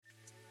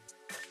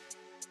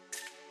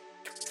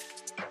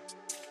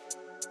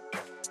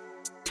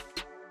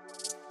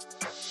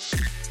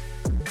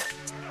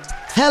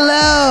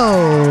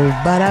Hello.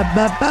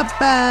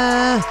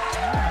 Ba-da-ba-ba-ba.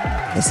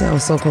 It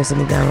sounds so close to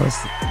McDonald's.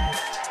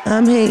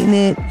 I'm hating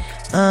it.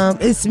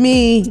 It's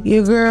me,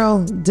 your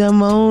girl,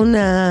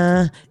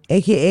 Damona,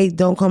 a.k.a.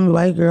 Don't Call Me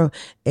White Girl,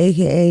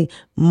 a.k.a.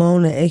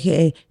 Mona,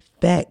 a.k.a.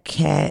 Fat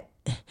Cat.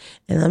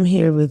 And I'm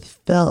here with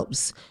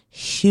Phelps,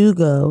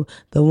 Hugo,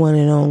 the one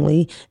and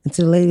only. And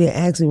to the lady that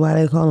asked me why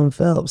they call him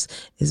Phelps,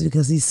 is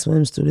because he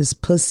swims through this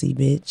pussy,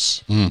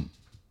 bitch.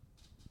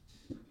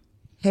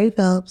 Hey,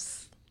 Phelps.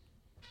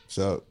 What's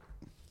up?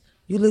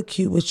 You look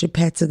cute with your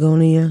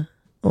Patagonia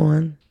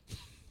on.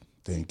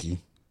 Thank you.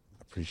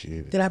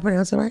 Appreciate it. Did I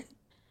pronounce it right?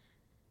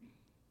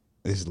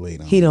 It's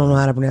late on. He don't know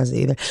how to pronounce it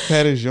either.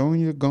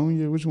 Patagonia,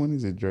 Gonia. Which one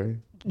is it, Dre?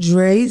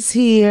 Dre's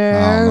here.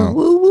 I don't know.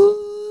 Woo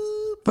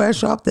woo.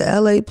 Fresh off the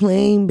LA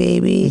plane,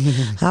 baby.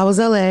 How was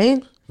LA?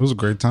 It was a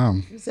great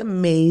time. It's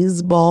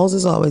amazing. Balls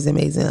is always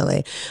amazing in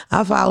LA.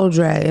 I follow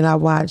Dre and I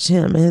watch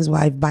him and his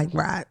wife bike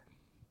ride.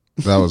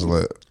 That was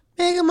lit.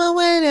 Making my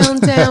way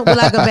downtown with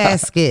like a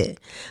basket.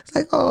 It's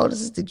like, oh,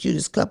 this is the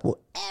cutest couple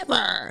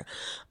ever.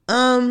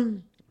 I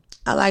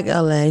like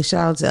LA.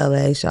 Shout out to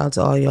LA. Shout out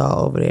to all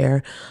y'all over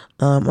there.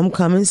 I'm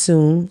coming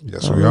soon.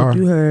 Yes, we are.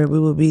 You heard we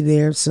will be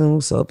there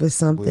soon. So if it's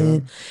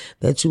something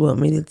that you want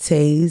me to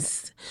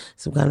taste,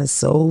 some kind of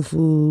soul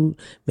food,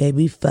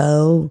 maybe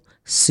pho,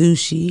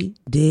 sushi,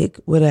 dick,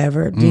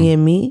 whatever, DM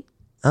me.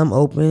 I'm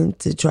open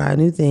to try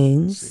new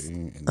things.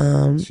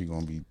 She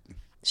gonna be.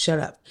 Shut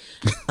up.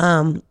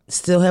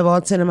 Still have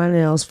all 10 of my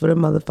nails for the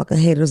motherfucking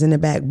haters in the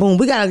back. Boom.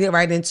 We gotta get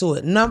right into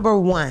it. Number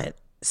one,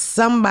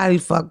 somebody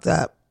fucked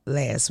up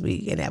last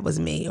week, and that was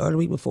me, or the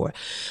week before.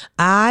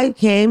 I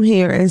came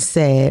here and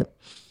said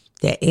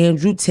that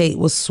Andrew Tate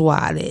was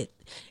swatted.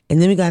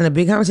 And then we got in a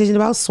big conversation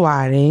about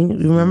swatting.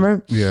 You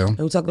remember? Yeah. And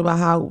we talked about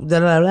how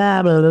blah, blah,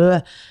 blah, blah,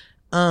 blah,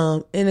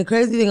 blah. And the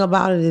crazy thing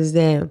about it is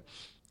that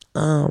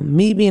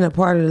me being a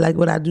part of like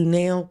what I do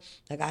now,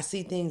 like I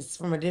see things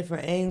from a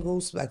different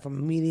angles, like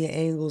from media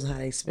angles, how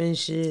they spin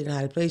shit, and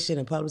how they play shit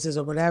in publicists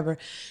or whatever.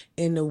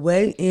 And the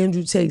way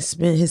Andrew Tate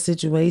spent his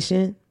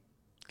situation,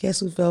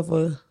 guess who fell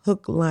for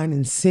hook, line,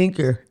 and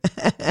sinker?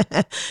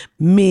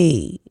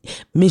 Me.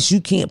 Miss,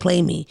 you can't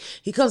play me.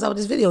 He comes out with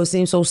this video, it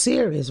seems so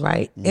serious,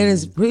 right? And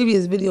his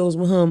previous videos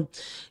with him,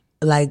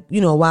 like, you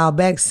know, a while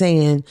back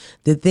saying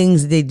the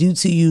things they do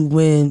to you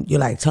when you're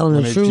like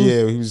telling the truth.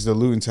 Yeah, he was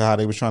alluding to how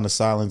they was trying to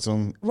silence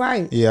him.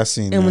 Right. Yeah, I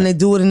seen that. And when they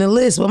do it in the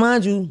list, but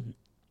mind you,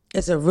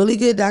 it's a really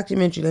good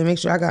documentary. Let me make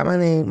sure I got my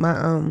name,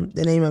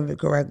 the name of it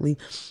correctly,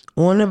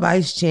 on the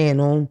Vice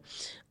channel.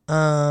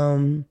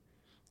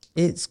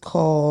 It's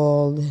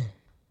called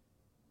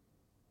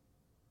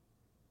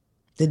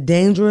The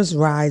Dangerous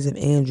Rise of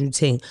Andrew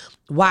Tate.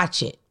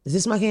 Watch it. Is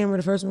this my camera,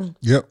 the first one?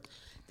 Yep.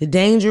 The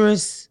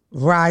Dangerous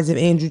Rise of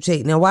Andrew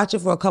Tate. Now watch it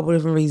for a couple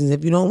different reasons.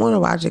 If you don't want to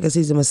watch it because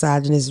he's a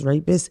misogynist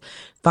rapist,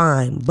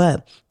 fine.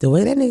 But the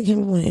way that nigga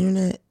came up on the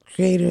internet,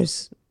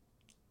 creators,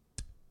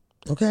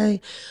 okay?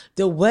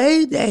 The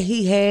way that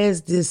he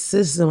has this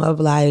system of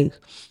like,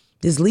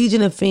 this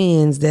legion of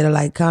fans that are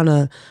like kind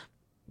of,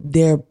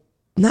 they're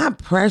not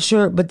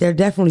pressured, but they're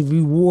definitely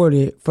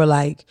rewarded for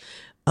like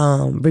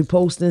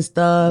reposting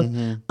stuff.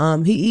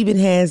 He even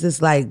has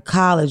this like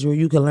college where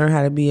you can learn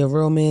how to be a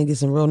real man, get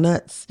some real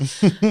nuts.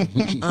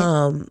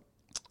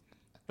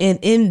 And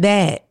in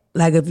that,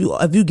 like if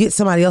you get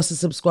somebody else to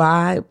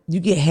subscribe,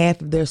 you get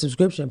half of their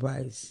subscription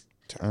price.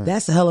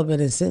 That's a hell of an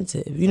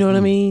incentive. You know what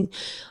I mean?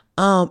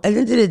 At the end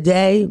of the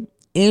day,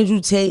 Andrew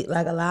Tate,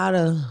 like a lot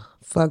of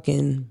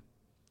fucking,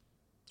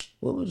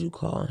 what would you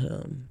call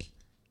him?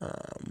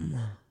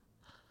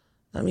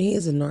 I mean, he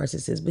is a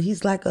narcissist, but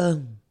he's like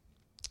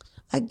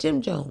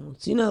Jim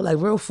Jones, you know, like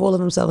real full of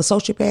himself, a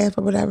sociopath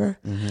or whatever.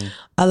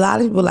 A lot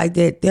of people like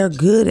that, they're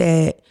good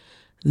at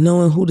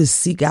knowing who to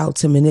seek out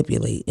to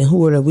manipulate and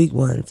who are the weak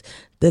ones.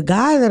 The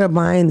guys that are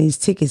buying these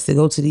tickets to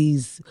go to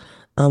these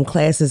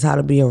classes, how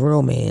to be a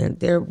real man,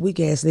 they're weak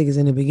ass niggas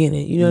in the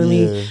beginning. You know what I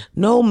mean?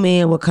 No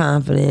man with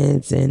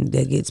confidence and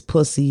that gets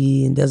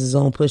pussy and does his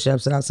own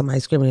push-ups without somebody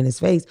screaming in his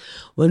face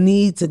will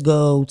need to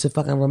go to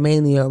fucking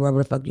Romania or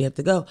wherever the fuck you have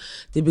to go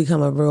to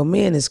become a real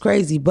man. It's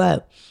crazy,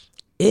 but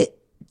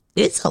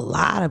it's a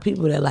lot of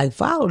people that like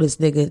follow this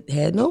nigga,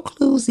 had no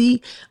clue.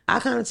 See, I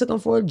kind of took him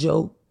for a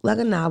joke, like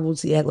a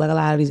novelty act, like a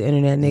lot of these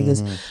internet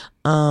niggas.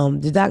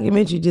 The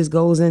documentary just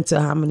goes into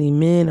how many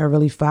men are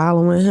really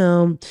following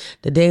him,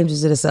 the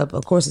dangers of the stuff,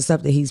 of course, the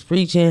stuff that he's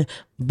preaching.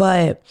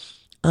 But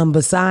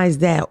besides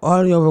that,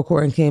 audio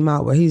recording came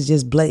out where he's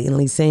just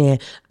blatantly saying,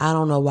 I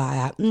don't know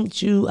why I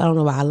you. I don't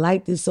know why I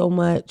like this so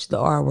much. The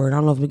R word. I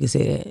don't know if we can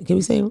say that. Can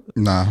we say it?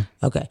 Nah.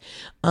 Okay.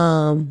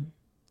 For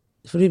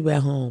people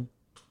at home,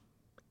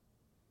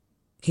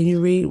 can you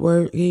read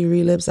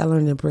lips? I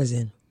learned in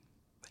prison.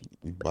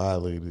 He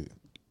violated.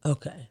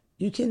 Okay.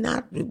 You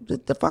cannot,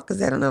 what the fuck is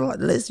that on the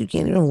list? You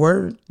can't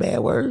even bad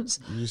words?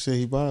 You just say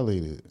he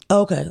violated.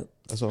 Okay.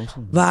 That's what I'm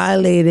saying.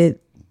 Violated,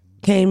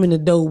 came in the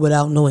door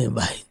without no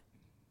invite.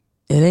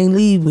 And ain't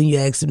leave when you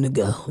ask him to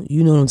go.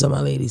 You know what I'm talking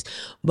about, ladies.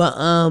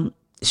 But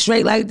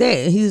straight like that.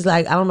 And he's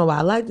like, I don't know why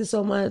I liked it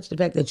so much. The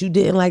fact that you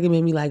didn't like it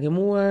made me like it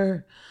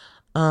more.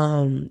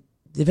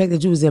 The fact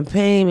that you was in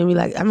pain made me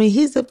like, I mean,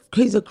 he's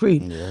a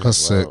creep. Yeah, That's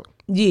sick.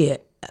 Yeah.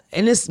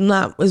 And it's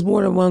more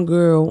than one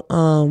girl.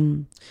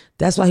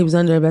 That's why he was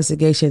under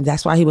investigation.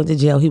 That's why he went to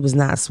jail. He was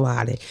not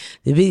swatted.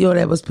 The video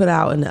that was put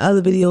out and the other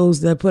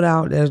videos that put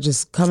out that are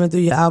just coming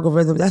through your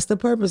algorithm, that's the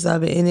purpose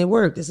of it, and it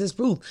worked. This is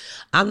proof.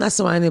 I'm not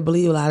somebody that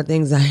believe a lot of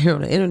things I hear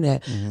on the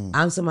internet.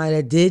 I'm somebody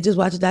that did just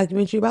watch a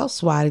documentary about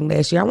swatting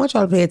last year. I want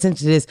y'all to pay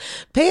attention to this.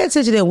 Pay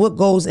attention to what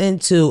goes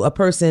into a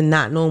person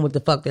not knowing what the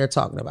fuck they're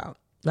talking about,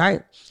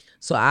 right?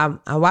 So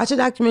I watched a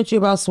documentary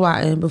about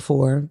swatting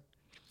before.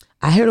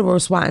 I heard the word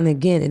swatting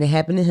again, and it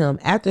happened to him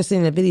after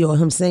seeing a video of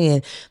him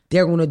saying,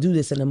 they're going to do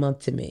this in a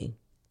month to me.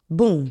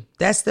 Boom.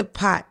 That's the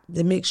pot,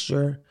 the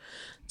mixture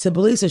to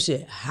believe some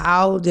shit.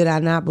 How did I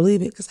not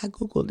believe it? Because I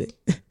Googled it.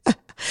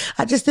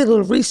 I just did a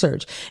little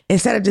research.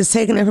 Instead of just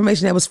taking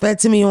information that was fed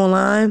to me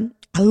online,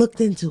 I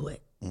looked into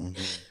it.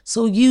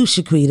 So you,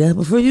 Shaquita,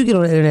 before you get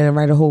on the internet and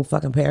write a whole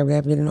fucking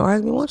paragraph and get an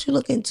argument, why don't you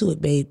look into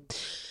it, babe?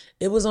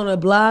 It was on a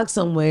blog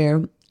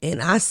somewhere,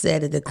 and I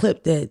said that the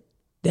clip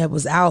that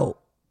was out,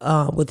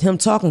 with him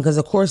talking, because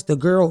of course the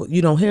girl,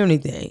 you don't hear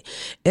anything,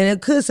 and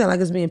it could sound like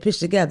it's being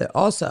pitched together.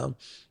 Also,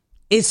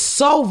 it's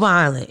so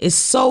violent, it's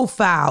so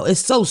foul,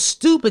 it's so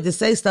stupid to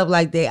say stuff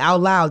like that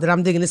out loud that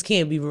I'm thinking this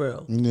can't be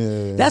real.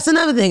 Yeah. That's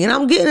another thing, and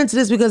I'm getting into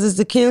this because it's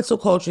the cancel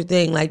culture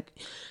thing. Like,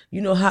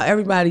 you know how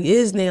everybody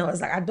is now.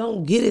 It's like I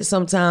don't get it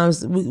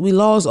sometimes. We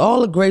lost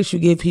all the grace you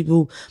give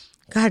people.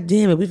 God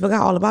damn it, we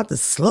forgot all about the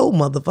slow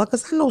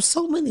motherfuckers. I know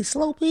so many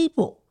slow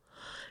people.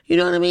 You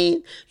know what I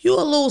mean? You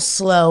a little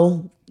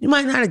slow. You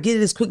might not get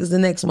it as quick as the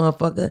next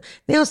motherfucker.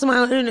 Now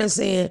somebody on the internet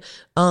saying,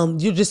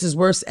 you're just as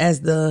worse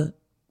as the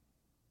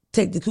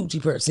take the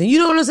coochie person. You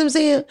know what I'm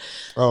saying?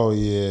 Oh,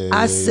 yeah.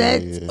 I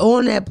said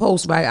on that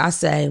post, right, I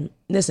say,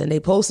 listen,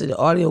 they posted the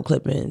audio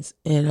clippings,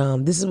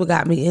 and this is what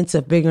got me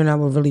into figuring out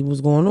what really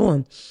was going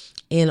on.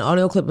 And the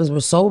audio clippings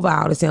were so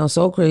vile, it sounds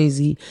so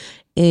crazy.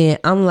 And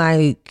I'm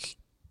like,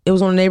 it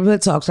was on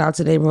Neighborhood Talk. Shout out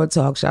to Neighborhood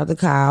Talk. Shout out to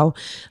Kyle.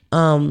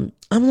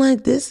 I'm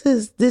like, this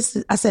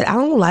is, I said, I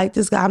don't like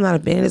this guy. I'm not a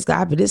fan of this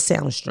guy, but this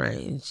sounds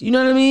strange. You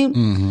know what I mean?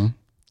 Mm-hmm.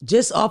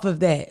 Just off of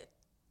that,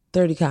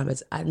 30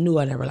 comments. I knew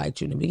I never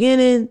liked you in the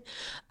beginning.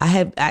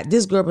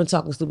 This girl been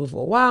talking stupid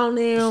for a while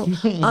now.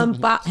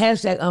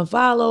 Hashtag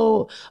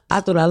unfollow.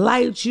 I thought I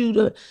liked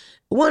you.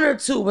 One or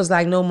two was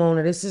like, no,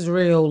 Mona, this is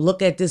real.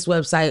 Look at this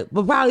website.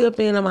 But probably a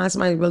fan of mine,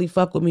 somebody really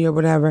fuck with me or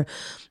whatever.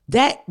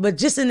 But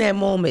just in that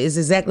moment is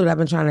exactly what I've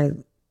been trying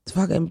to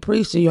fucking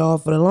preach to y'all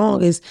for the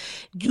longest.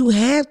 You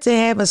have to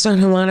have a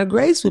certain amount of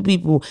grace with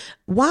people.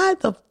 Why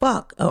the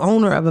fuck an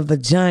owner of a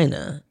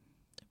vagina,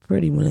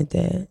 pretty one at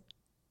that,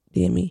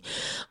 damn me,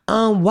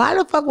 why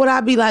the fuck would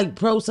I be like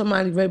pro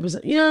somebody raping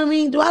something? You know what I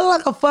mean? Do I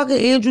look like a fucking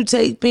Andrew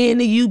Tate fan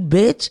to you,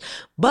 bitch?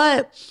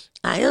 But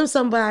I am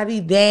somebody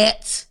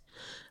that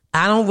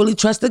I don't really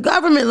trust the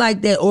government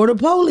like that or the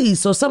police.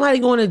 So somebody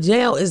going to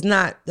jail is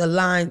not the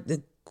line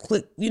that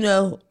click, you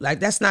know, like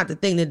that's not the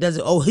thing that does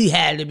it. Oh, he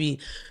had to be,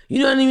 you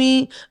know what I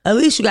mean? At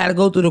least you got to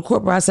go through the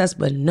court process.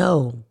 But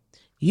no,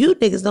 you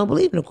niggas don't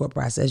believe in the court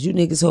process. You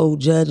niggas hold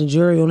judge and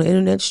jury on the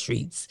internet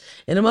streets,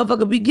 and the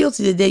motherfucker be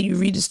guilty the day you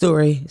read the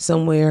story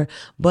somewhere.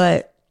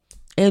 But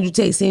Andrew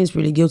Tate seems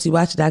pretty guilty.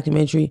 Watch the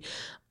documentary.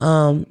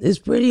 It's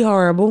pretty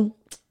horrible.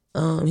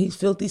 He's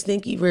filthy,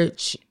 stinky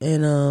rich,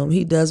 and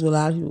he does what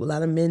a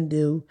lot of men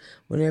do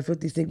when they're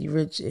filthy, stinky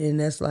rich,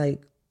 and that's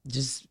like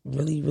just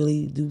really,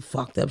 really do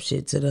fucked up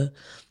shit to the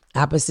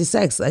opposite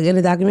sex. Like in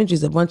the documentary,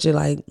 it's a bunch of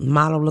like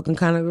model looking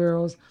kind of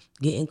girls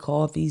getting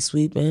coffee,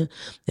 sweeping,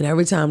 and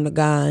every time the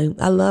guy,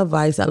 I love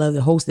Vice, I love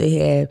the host they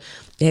had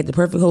the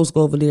perfect host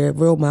go over there,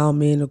 real mild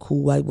man, a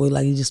cool white boy,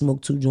 like he just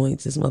smoked 2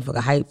 joints, this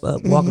motherfucker hype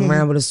up, walking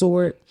around with a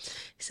sword.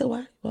 He said, why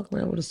are you walking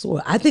around with a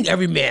sword? I think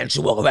every man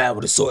should walk around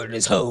with a sword in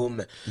his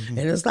home. And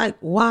it's like,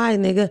 why,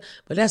 nigga?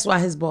 But that's why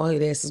his bald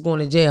head ass is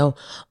going to jail.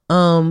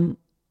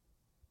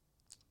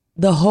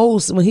 The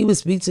host, when he would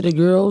speak to the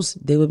girls,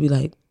 they would be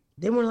like,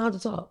 they weren't allowed to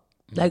talk.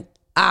 Like,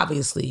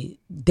 obviously,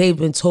 they've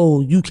been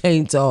told you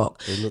can't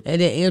talk.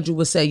 And then Andrew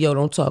would say, yo,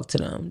 don't talk to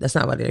them. That's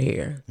not why they're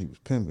here. He was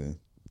pimping.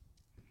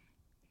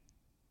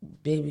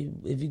 Baby,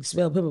 if you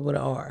spell pimping with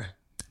an R,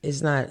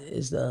 it's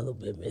the other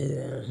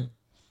pimping.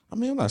 I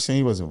mean, I'm not saying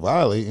he wasn't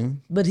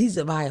violating. But he's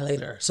a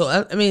violator.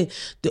 So, I mean,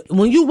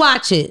 when you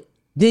watch it,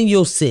 then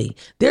you'll see.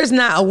 There's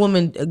not a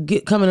woman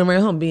coming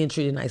around home being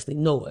treated nicely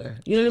nowhere.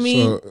 You know what I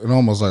mean? So it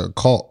almost like a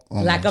cult.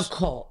 Almost. Like a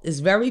cult. It's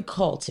very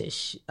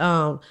cultish.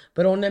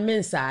 But on the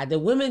men's side, the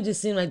women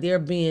just seem like they're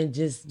being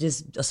just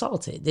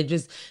assaulted.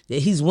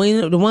 He's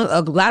winning. A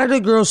lot of the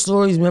girls'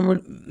 stories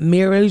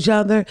mirror each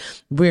other,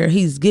 where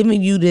he's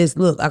giving you this,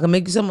 look, I can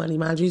make you some money.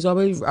 Mind you, he's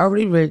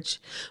already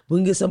rich. We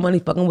can get some money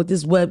fucking with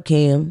this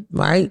webcam,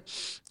 right?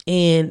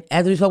 And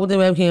after we fuck with the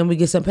webcam, we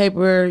get some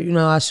paper, you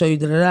know, I'll show you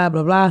blah,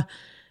 blah.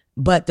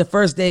 But the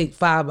first day,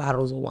 5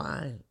 bottles of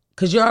wine.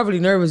 Because you're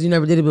already nervous, you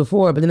never did it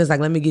before, but then it's like,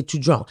 let me get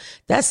you drunk.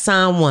 That's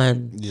sign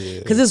one. Yeah.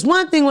 Because it's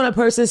one thing when a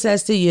person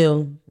says to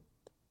you,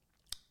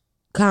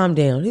 calm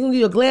down. He's going to give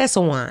you a glass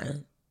of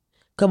wine.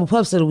 couple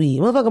puffs of the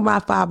weed. Motherfucker buy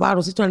 5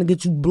 bottles. He's trying to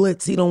get you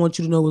blitz. He don't want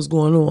you to know what's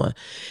going on.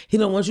 He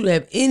don't want you to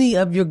have any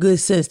of your good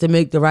sense to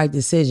make the right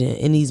decision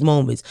in these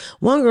moments.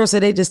 One girl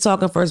said they just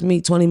talking first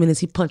meet, 20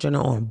 minutes, he punched her in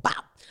the arm.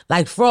 Bop.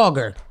 Like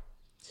Frogger.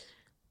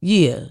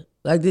 Yeah.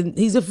 Like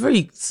he's a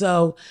freak.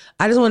 So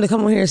I just wanted to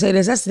come on here and say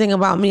this. That's the thing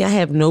about me. I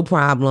have no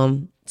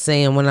problem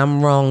saying when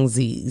I'm wrong,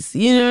 Z's.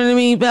 You know what I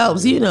mean,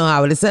 Phelps? You know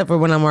how it is, except for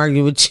when I'm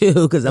arguing with you,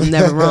 because I'm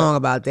never wrong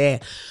about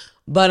that.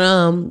 But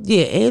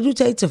yeah, Andrew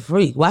Tate's a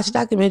freak. Watch the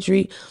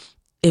documentary.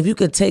 If you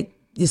could take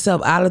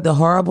yourself out of the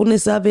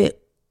horribleness of it,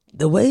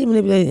 the way he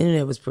manipulated the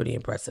internet was pretty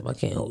impressive. I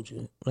can't hold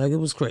you. Like, it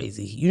was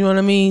crazy. You know what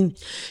I mean?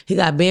 He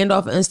got banned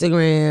off of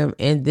Instagram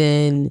and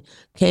then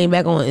came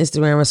back on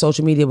Instagram or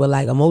social media with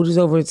like emojis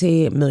over his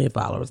head, 1 million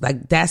followers.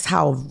 Like, that's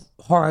how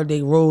hard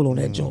they roll on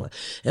that joint.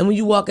 And when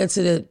you walk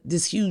into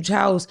this huge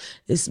house,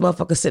 this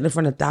motherfucker sitting in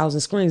front of 1,000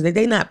 screens.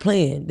 They not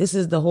playing. This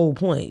is the whole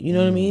point. You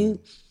know what I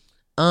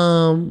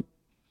mean?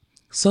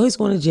 So he's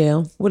going to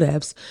jail.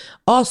 Whatevs.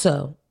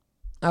 Also,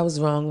 I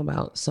was wrong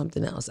about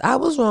something else. I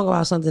was wrong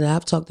about something that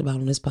I've talked about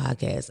on this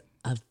podcast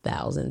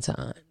 1,000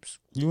 times.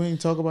 You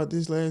ain't talk about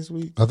this last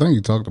week? I think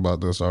you talked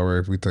about this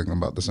already. If we thinking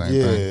about the same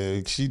thing.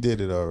 Yeah, she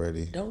did it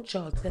already. Don't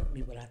y'all tell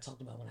me what I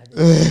talked about when I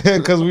did it.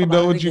 Because we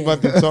know what you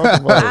about to talk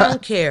about. I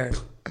don't care.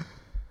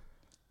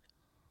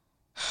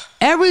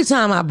 Every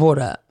time I brought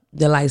up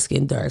the light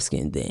skin, dark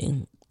skin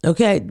thing,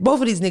 okay,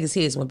 both of these niggas'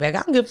 heads went back.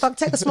 I don't give a fuck.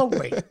 Take a smoke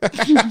break.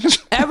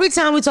 Every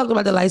time we talked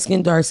about the light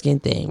skin, dark skin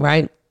thing,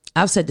 right?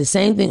 I've said the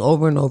same thing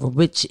over and over,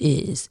 which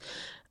is,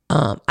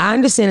 I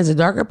understand as a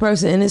darker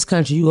person in this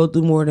country, you go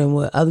through more than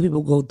what other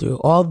people go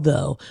through.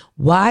 Although,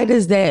 why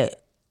does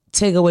that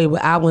take away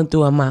what I went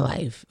through in my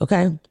life?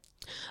 Okay?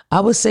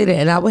 I would say that,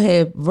 and I would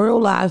have real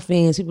live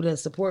fans, people that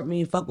support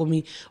me, fuck with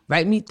me,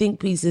 write me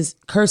think pieces,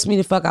 curse me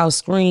the fuck out,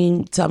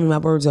 scream, tell me my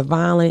words are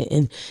violent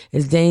and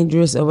it's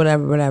dangerous or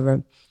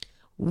whatever.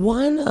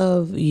 One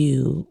of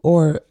you,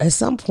 or at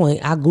some point,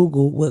 I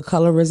Googled what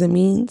colorism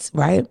means,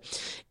 right?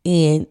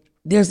 And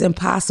there's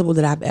impossible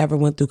that I've ever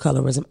went through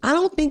colorism. I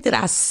don't think that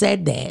I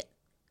said that.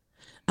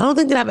 I don't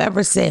think that I've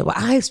ever said, well,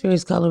 I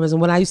experienced colorism.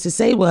 What I used to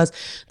say was,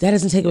 that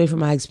doesn't take away from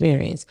my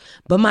experience.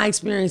 But my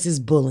experience is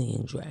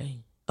bullying, Dre.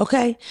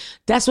 Okay?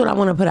 That's what I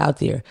want to put out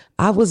there.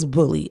 I was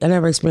bullied. I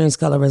never experienced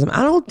colorism.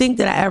 I don't think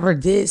that I ever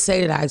did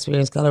say that I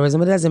experienced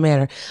colorism. It doesn't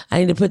matter. I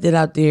need to put that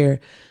out there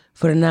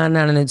for the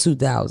 99 and the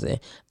 2000.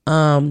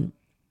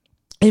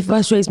 It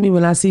frustrates me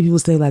when I see people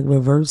say like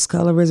reverse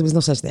colorism. There's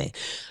no such thing.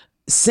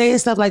 Saying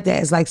stuff like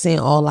that is like saying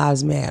all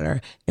lives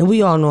matter. And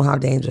we all know how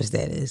dangerous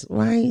that is,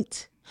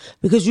 right?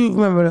 Because you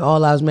remember the all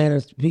lives matter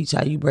speech,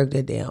 how you break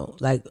that down.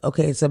 Like,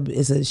 okay, it's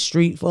a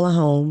street full of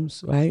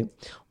homes, right?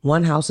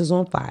 One house is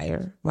on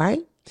fire,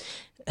 right?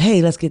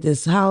 Hey, let's get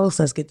this house,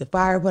 let's get the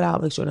fire put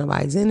out, make sure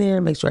nobody's in there,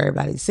 make sure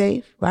everybody's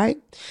safe, right?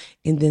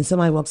 And then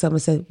somebody walks up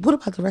and says, what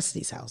about the rest of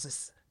these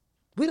houses?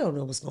 We don't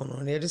know what's going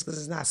on there. Just because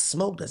it's not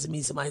smoke doesn't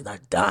mean somebody's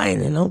not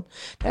dying in them.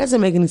 That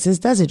doesn't make any sense,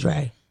 does it,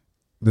 Dre?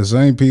 The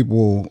same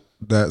people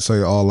that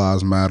say all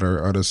lives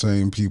matter are the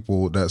same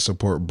people that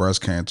support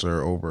breast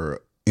cancer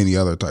over any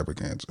other type of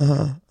cancer.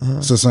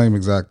 It's the same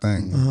exact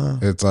thing.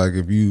 It's like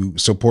if you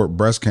support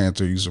breast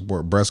cancer, you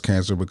support breast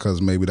cancer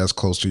because maybe that's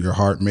close to your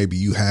heart. Maybe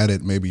you had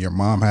it. Maybe your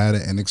mom had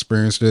it and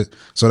experienced it.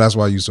 So that's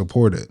why you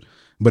support it.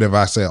 But if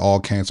I say all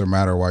cancer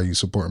matter, why you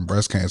supporting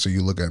breast cancer,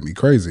 you look at me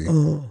crazy.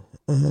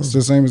 It's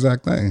the same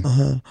exact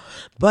thing.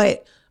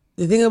 But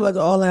the thing about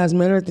the all lives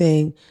matter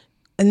thing,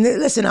 and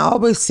listen, I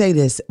always say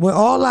this, when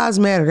all lives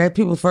matter, that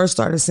people first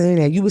started saying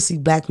that, you would see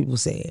black people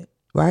say it,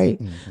 right?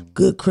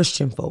 Good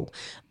Christian folk.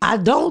 I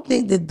don't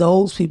think that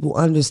those people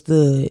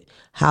understood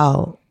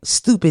how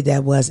stupid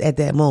that was at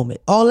that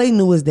moment. All they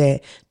knew is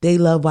that they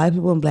love white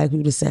people and black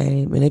people the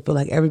same, and they feel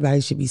like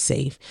everybody should be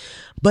safe.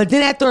 But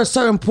then after a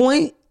certain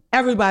point,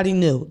 everybody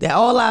knew that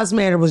all lives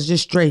matter was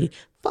just straight,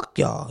 fuck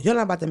y'all. You're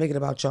not about to make it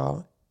about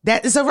y'all.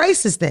 That is a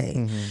racist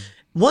thing.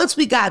 Once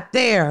we got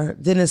there,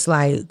 then it's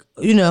like,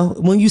 you know,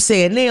 when you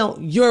say it now,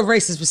 you're a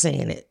racist for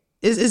saying it.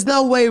 It's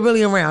no way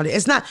really around it.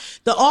 It's not,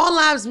 the all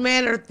lives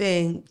matter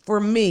thing for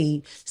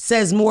me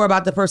says more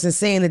about the person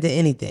saying it than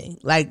anything.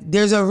 Like,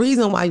 there's a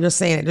reason why you're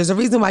saying it. There's a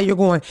reason why you're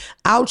going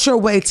out your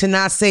way to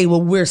not say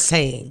what we're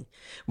saying.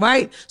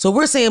 Right? So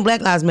we're saying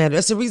Black Lives Matter.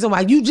 That's the reason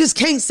why you just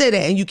can't say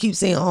that and you keep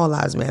saying all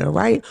lives matter,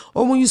 right?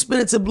 Or when you spin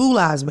it to blue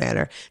lives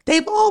matter.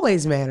 They've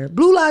always mattered.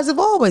 Blue lives have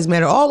always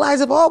mattered. All lives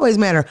have always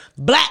mattered.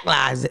 Black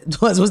lives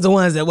was the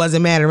ones that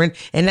wasn't mattering.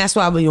 And that's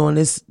why we're on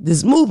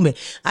this movement.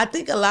 I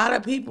think a lot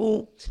of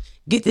people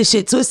get this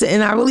shit twisted.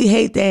 And I really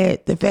hate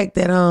that, the fact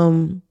that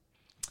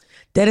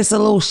that it's a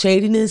little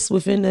shadiness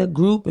within the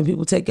group and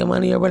people take your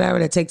money or whatever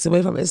that takes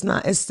away from it. It's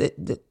not, it's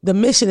the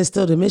mission is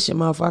still the mission,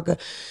 motherfucker.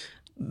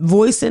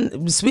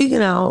 Voicing,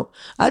 speaking out.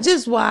 I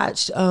just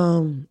watched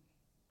a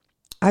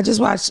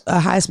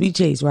high speed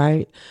chase,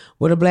 right?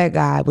 With a black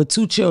guy with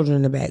 2 children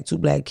in the back, 2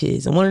 black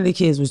kids. And one of the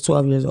kids was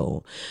 12 years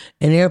old.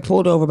 And they're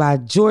pulled over by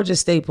Georgia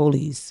State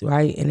Police,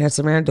 right? And they're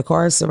surrounded, the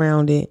car is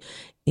surrounded.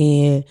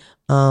 And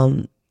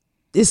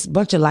it's a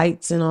bunch of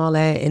lights and all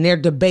that, and they're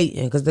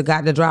debating because the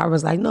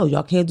driver's like, no,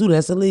 y'all can't do that.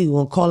 It's illegal.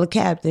 And call the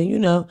captain, you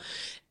know.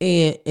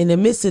 And in the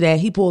midst of that,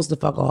 he pulls the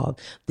fuck off.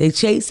 They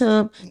chase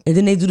him, and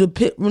then they do the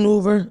pit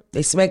maneuver.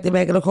 They smack the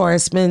back of the car, it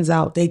spins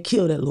out. They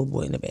kill that little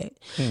boy in the back.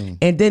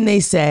 And then they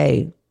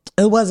say,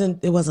 it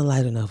wasn't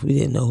light enough. We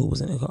didn't know who was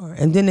in the car.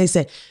 And then they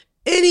say,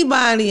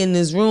 anybody in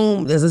this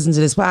room that's listening to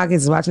this podcast,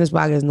 is watching this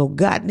podcast, know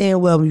goddamn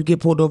well when you get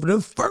pulled over,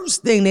 the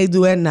first thing they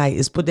do at night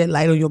is put that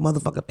light on your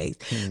motherfucking face.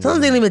 Sometimes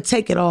they don't even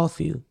take it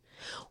off you.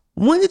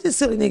 When did this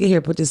silly nigga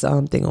here put this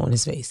thing on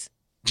his face?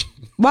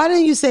 Why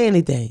didn't you say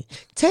anything?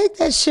 Take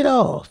that shit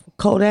off,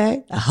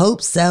 Kodak. I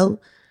hope so.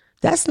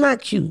 That's not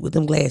cute with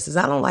them glasses.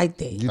 I don't like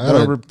that. You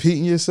done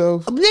repeating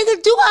yourself? Nigga,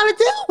 you gotta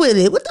deal with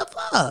it. What the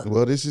fuck?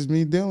 Well, this is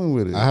me dealing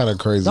with it. I had a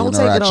crazy Don't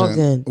take it off interaction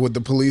then. with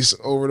the police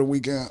over the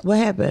weekend. What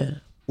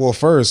happened? Well,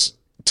 first,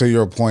 to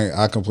your point,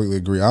 I completely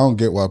agree. I don't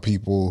get why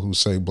people who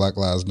say Black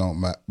Lives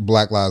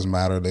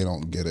Matter, they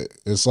don't get it.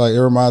 It's like,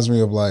 it reminds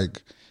me of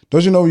like,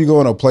 don't you know when you go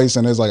in a place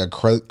and there's like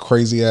a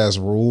crazy ass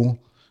rule?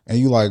 And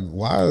you like,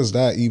 why is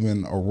that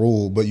even a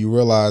rule? But you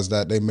realize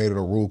that they made it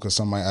a rule because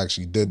somebody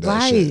actually did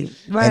that shit.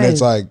 Right. And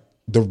it's like,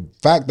 the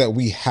fact that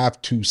we have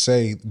to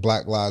say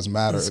Black Lives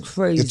Matter, it's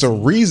crazy. It's a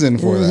reason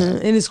for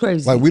that. And it's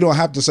crazy. Like, we don't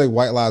have to say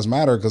White Lives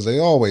Matter because they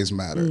always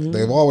matter.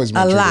 They've always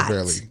been treated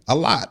fairly. A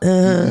lot.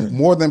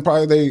 More than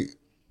probably they,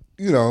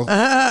 you know.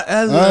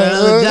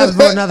 That's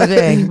for another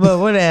day, but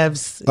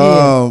whatevs.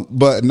 Yeah.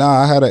 But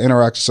I had an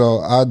interaction. So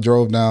I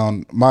drove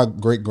down, my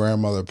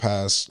great-grandmother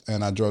passed,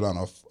 and I drove down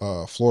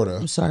to Florida.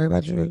 I'm sorry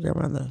about your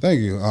grandmother. Thank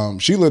you.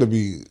 She lived to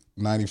be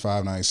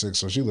 95, 96,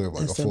 so she lived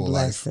like That's a full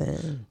life.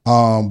 blessing.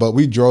 But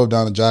we drove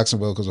down to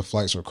Jacksonville because the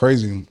flights were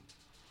crazy.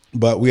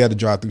 But we had to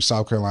drive through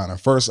South Carolina.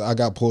 First, I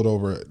got pulled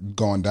over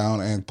going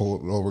down and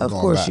pulled over going back. Of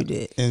course you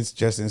did. It's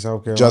just in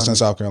South Carolina? Just in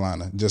South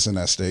Carolina, just in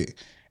that state.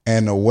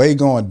 And the way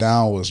going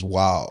down was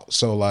wild.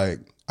 So, like,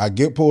 I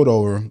get pulled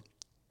over.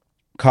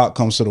 Cop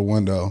comes to the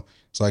window.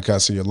 It's like, I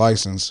see your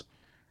license.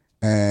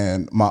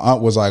 And my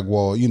aunt was like,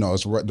 well, you know,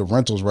 the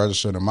rental's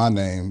registered in my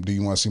name. Do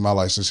you want to see my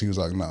license? He was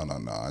like, no.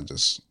 I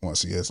just want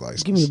to see his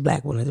license. Give me the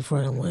black one at the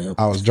front of one.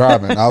 I was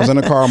driving. I was in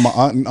the car with my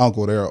aunt and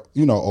uncle. They're,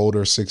 you know,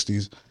 older,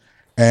 60s.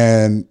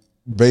 And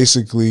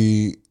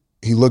basically,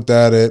 he looked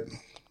at it,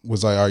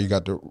 was like, all right, you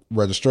got the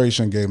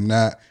registration, gave him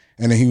that.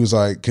 And then he was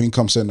like, can you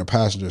come sit in the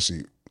passenger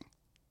seat?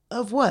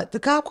 Of what? The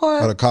cop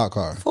car? Of the cop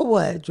car. For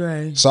what,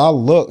 Dre? So I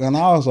looked and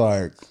I was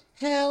like,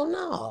 Hell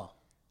no.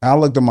 I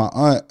looked at my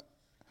aunt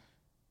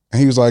and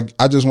he was like,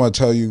 I just want to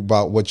tell you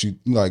about what you,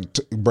 like,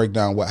 break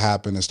down what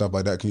happened and stuff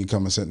like that. Can you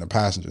come and sit in the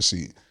passenger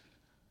seat?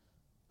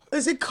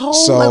 Is it cold?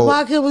 So, like,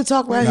 why can't we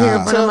talk right here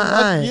in front of my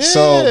aunt? Yeah,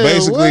 so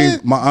basically,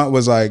 what? my aunt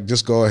was like,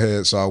 just go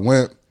ahead. So I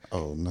went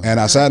and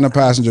I sat in the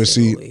passenger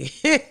seat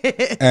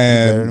Better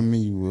and than me,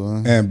 you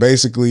will. And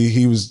basically,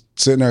 he was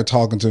sitting there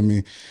talking to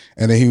me,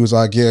 and then he was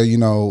like, "Yeah,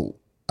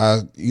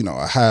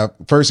 I have."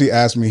 First, he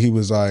asked me, he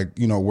was like,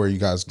 "Where you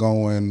guys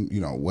going?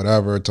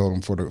 Whatever." I told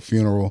him for the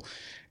funeral,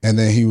 and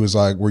then he was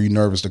like, "Were you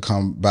nervous to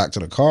come back to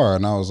the car?"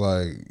 And I was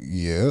like,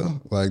 "Yeah,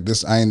 like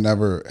this. I ain't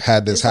never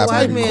had this happen."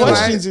 white man,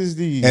 Questions is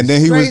these? And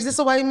then he Dre, is was, this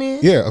a white man?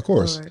 yeah, of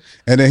course. All right.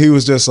 And then he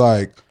was just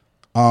like,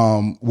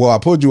 well, I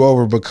pulled you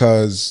over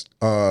because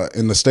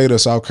in the state of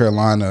South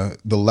Carolina,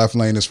 the left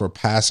lane is for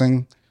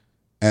passing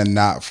and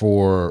not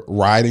for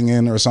riding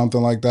in or something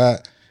like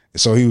that.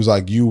 So he was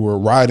like, you were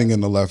riding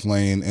in the left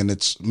lane and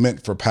it's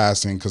meant for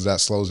passing because that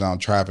slows down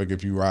traffic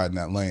if you ride in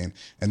that lane.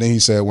 And then he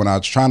said, when I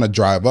was trying to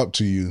drive up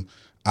to you,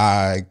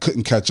 I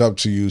couldn't catch up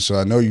to you. So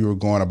I know you were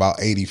going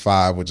about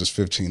 85, which is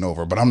 15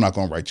 over, but I'm not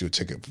going to write you a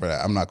ticket for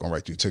that. I'm not going to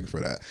write you a ticket for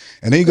that.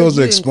 And then he goes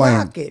to explain.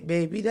 Clock it,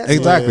 baby. That's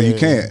Exactly, you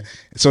can't.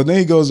 So then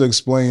he goes to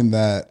explain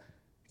that,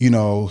 he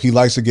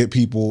likes to get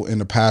people in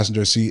the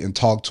passenger seat and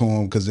talk to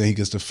them because then he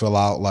gets to fill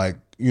out like,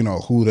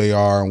 who they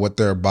are and what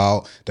they're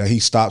about. That he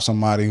stopped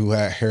somebody who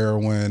had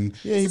heroin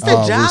It's the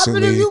job of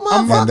recently, you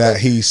motherfucker. and that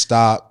he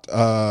stopped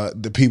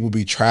the people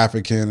be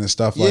trafficking and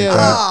stuff like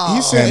that.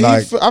 He said, And,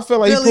 like, I felt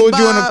like he Billy pulled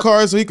you in the Bob.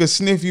 car so he could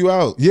sniff you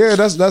out. Yeah,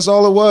 that's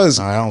all it was.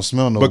 I don't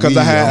smell no Because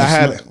weed. I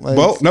had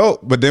don't smell, like-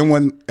 but then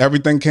when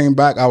everything came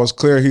back, I was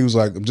clear. He was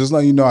like, I'm just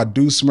letting you know I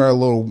do smell a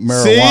little See,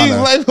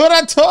 marijuana, like what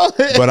I told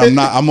him. but I'm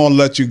gonna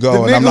let you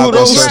go, The and I'm nigga not who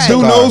gonna don't search do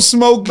the no car.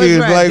 smoking.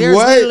 But Dre, Like there's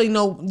what?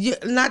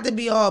 literally not to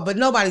be all, but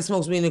nobody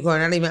smokes weed in the car,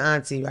 not even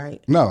auntie,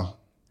 right? No.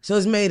 So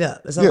it's made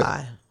up. It's a Yeah.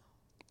 lie.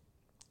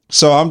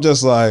 So I'm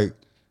just like,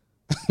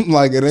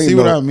 like it ain't. See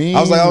what I mean?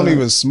 I was like, I don't Like-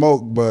 even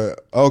smoke,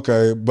 but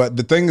okay. But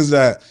the thing is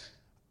that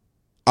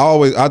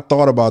I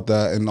thought about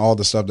that and all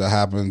the stuff that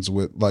happens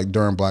with like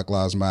during Black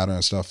Lives Matter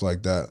and stuff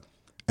like that.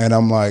 And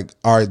I'm like,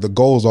 all right, the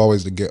goal is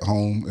always to get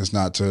home. It's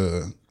not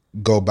to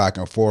go back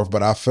and forth.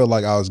 But I feel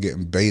like I was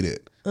getting baited.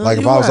 Like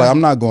if you I was were. like,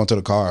 I'm not going to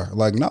the car.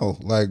 Like, no.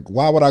 Like,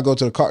 why would I go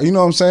to the car? You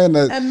know what I'm saying?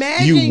 That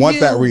Imagine you want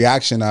that you-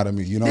 reaction out of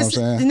me. You know what I'm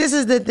saying? And this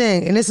is the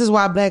thing, and this is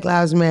why Black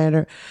Lives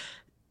Matter.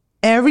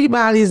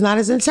 Everybody is not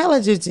as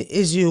intelligent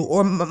as you,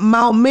 or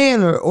mild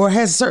mannered, or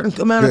has a certain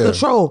amount of Yeah.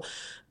 control.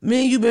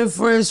 Me and you been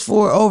friends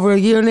for over a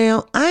year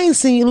now. I ain't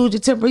seen you lose your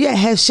temper yet.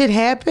 Has shit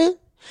happened?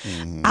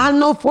 I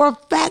know for a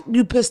fact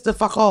you pissed the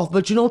fuck off,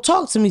 but you don't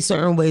talk to me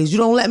certain ways. You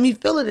don't let me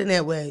feel it in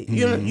that way.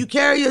 You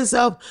carry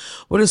yourself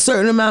with a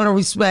certain amount of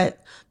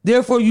respect.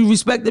 Therefore, you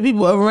respect the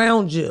people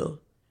around you.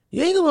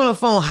 You ain't gonna be on the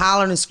phone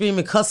hollering and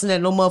screaming, cussing at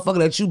no motherfucker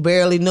that you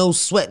barely know,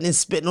 sweating and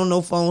spitting on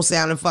no phone,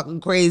 sounding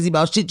fucking crazy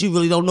about shit you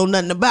really don't know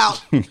nothing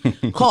about.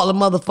 Calling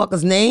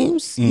motherfuckers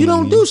names. You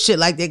don't do shit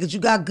like that because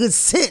you got good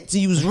sense.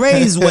 You was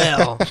raised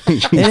well.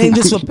 It ain't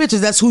just for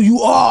pictures. That's who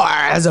you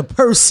are as a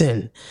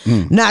person,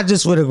 not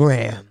just for the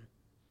gram.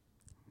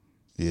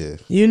 Yeah.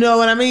 You know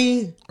what I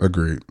mean?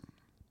 Agreed.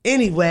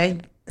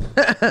 Anyway,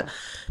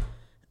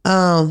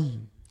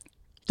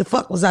 the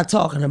fuck was I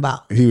talking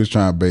about? He was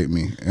trying to bait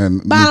me.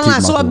 And Bottom keep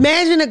line, my so cool.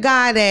 imagine a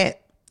guy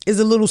that is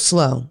a little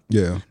slow.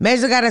 Yeah.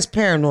 Imagine a guy that's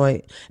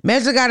paranoid.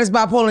 Imagine a guy that's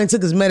bipolar and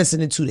took his medicine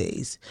in 2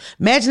 days.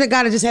 Imagine a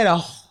guy that just had a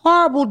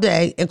horrible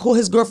day and caught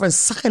his girlfriend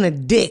sucking a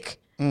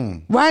dick.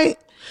 Right?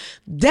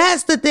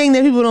 That's the thing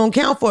that people don't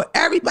count for.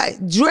 Everybody,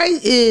 Dre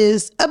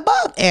is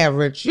above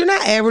average. You're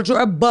not average, you're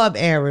above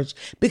average.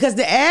 Because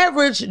the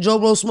average Joe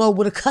Blow Smoke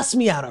would have cussed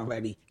me out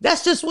already.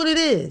 That's just what it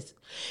is.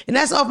 And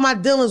that's off my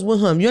dealings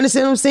with him. You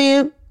understand what I'm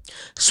saying?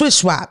 Switch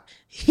swap.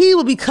 He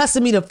would be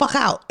cussing me the fuck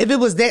out if it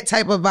was that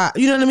type of vibe.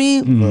 You know what I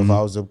mean?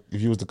 But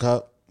if you was the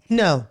cop,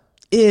 No.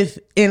 If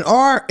in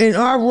our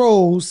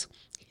roles,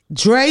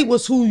 Dre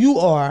was who you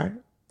are,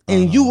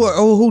 and you were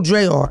who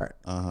Dre are.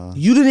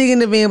 You the nigga in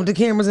the van with the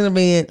cameras in the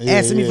van,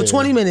 asking me for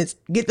 20 minutes,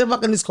 get the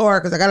fuck in this car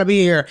because I gotta be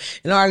here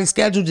and I already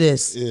scheduled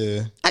this.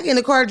 yeah. I get in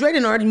the car, Dre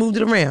done already moved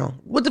it around.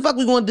 What the fuck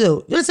we gonna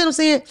do? You understand what I'm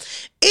saying? And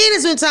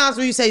there's been times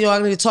where you say, yo, I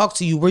need to talk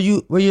to you, where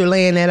you're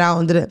laying that out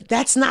under the,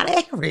 that's not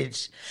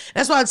average.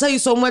 That's why I tell you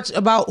so much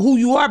about who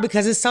you are,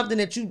 because it's something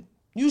that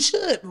you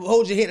should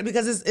hold your head,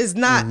 because it's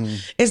not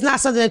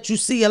something that you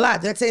see a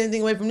lot. Did I take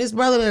anything away from this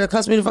brother that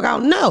cussed me the fuck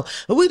out? No.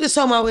 But we just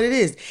talking about what it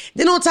is.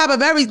 Then on top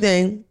of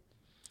everything,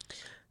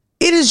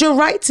 it is your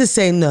right to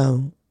say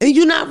no. And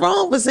you're not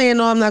wrong for saying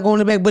no, I'm not going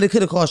to bed, but it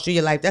could have cost you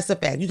your life. That's a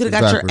fact. You could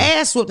have got your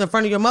ass whooped in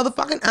front of your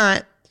motherfucking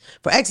aunt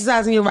for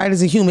exercising your right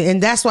as a human.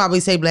 And that's why we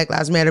say Black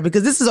Lives Matter,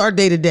 because this is our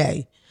day to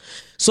day.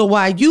 So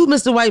while you,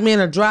 Mr. White Man,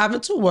 are driving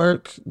to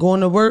work,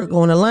 going to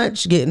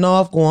lunch, getting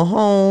off, going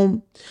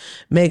home,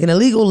 making a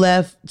legal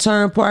left,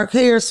 turn, park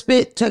here,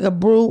 spit, take a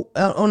brew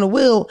on the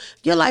wheel,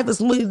 your life is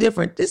completely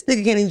different. This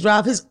nigga can't even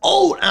drive his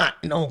old aunt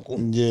and uncle.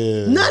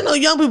 Yeah. Not no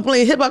young people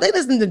playing hip hop. They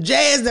listen to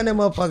jazz and them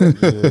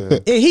motherfuckers.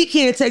 Yeah. And he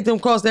can't take them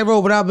across that road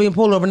without being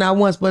pulled over not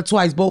once but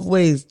twice, both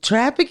ways.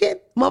 Trafficking?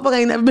 Motherfucker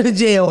ain't never been to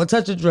jail or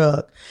touch a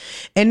drug.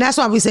 And that's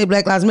why we say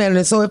Black Lives Matter.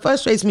 And so it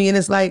frustrates me, and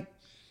it's like,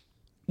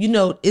 you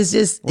know, it's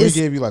just. He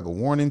gave you like a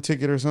warning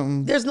ticket or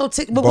something? There's no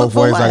ticket. But both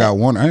ways, I got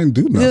one. I didn't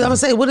do nothing. I'm gonna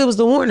say, what was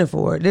the warning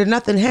for? There's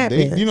nothing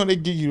happened. They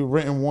give you a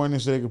written warning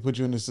so they can put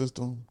you in the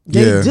system.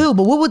 They do,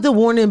 but what would the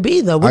warning be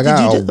though? What did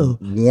you do?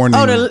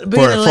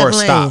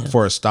 Warning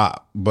for a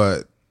stop,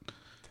 but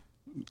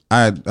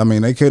I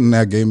mean they couldn't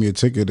have gave me a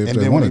ticket if and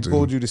they then wanted when to. they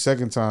pulled you the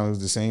second time, it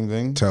was the same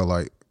thing. Tail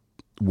light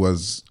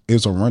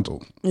it's a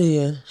rental.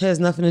 Yeah, has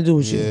nothing to do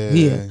with you.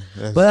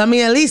 Yeah, but I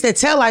mean, at least they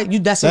tell like you.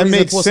 That's the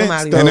reason for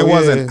somebody. Though, and it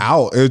wasn't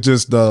out. It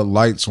just the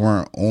lights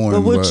weren't on.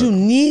 But what you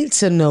need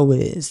to know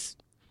is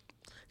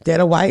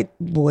that a white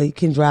boy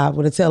can drive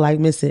with a tail light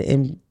missing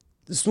and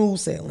smooth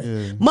sailing.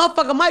 Yeah.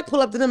 Motherfucker might pull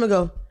up to them and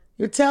go,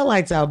 "Your tail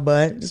light's out,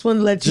 bud. Just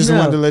wanted to let you know." Just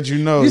wanted to let you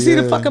know. You see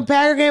the fucking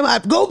Packer game?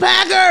 Go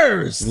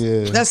Packers!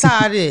 Yeah, that's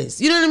how it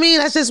is. You know what I mean?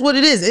 That's just what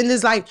it is. And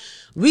it's like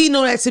we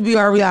know that to be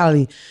our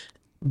reality.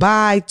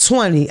 By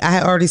 20, I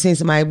had already seen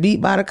somebody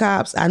beat by the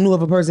cops. I knew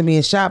of a person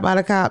being shot by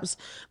the cops.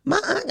 My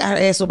aunt got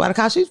her ass whooped by the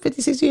cops. She was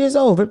 56 years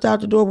old, ripped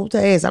out the door, whooped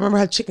her ass. I remember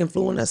her chicken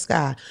flew in the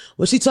sky.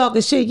 Was she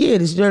talking shit? Yeah.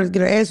 Did she get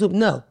her ass whooped?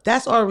 No.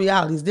 That's our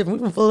reality. It's different.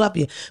 We from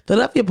Philadelphia.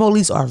 Philadelphia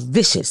police are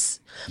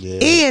vicious. Yeah.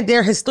 And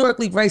they're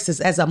historically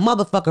racist as a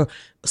motherfucker.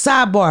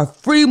 Sidebar,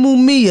 free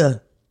Mumia.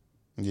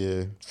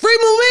 Yeah. Free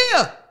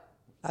Mumia!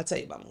 I'll tell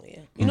you about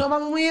Mumia. You know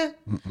about Mumia?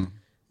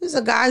 This is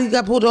a guy who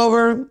got pulled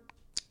over.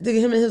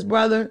 Him and his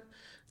brother.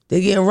 They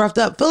getting roughed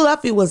up.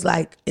 Philadelphia was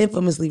like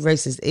infamously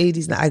racist,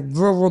 80s, like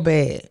real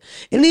bad.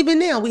 And even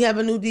now, we have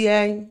a new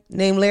DA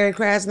named Larry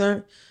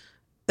Krasner.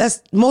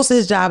 That's most of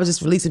his job is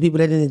just releasing people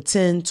that did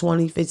 10,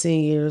 20,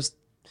 15 years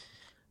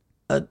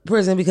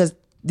prison, because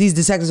these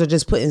detectives are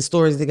just putting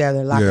stories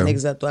together, locking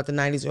niggas up throughout the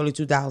 90s, early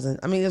 2000s.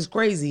 I mean, it's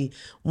crazy.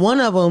 One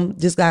of them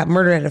just got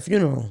murdered at a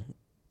funeral.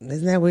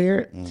 Isn't that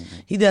weird?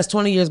 He does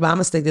 20 years by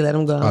mistake. They let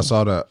him go. I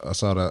saw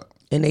that.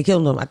 And they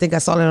killed him. I think I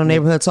saw that on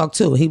Neighborhood Talk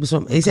too. He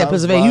said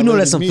Pennsylvania. You know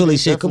that's some Philly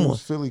shit. Come on.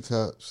 Philly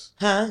cops.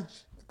 Huh?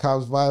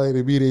 Cops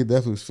violated me. They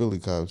definitely was Philly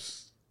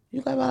cops. You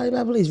got violated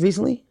by police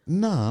recently?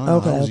 No.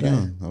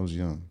 I was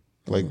young.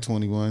 Like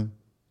 21.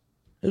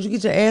 Did you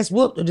get your ass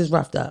whooped or just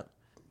roughed up?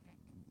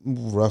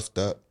 Roughed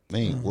up. They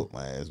ain't whooped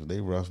my ass, but they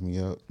roughed me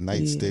up.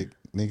 Nightstick,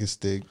 nigga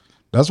stick.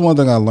 That's one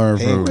thing I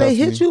learned from. They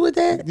hit you with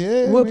that?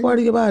 Yeah. What part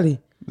of your body?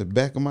 The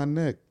back of my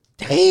neck.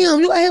 Damn,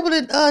 you got hit with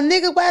a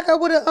nigga whacker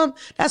with a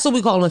that's what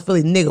we call them in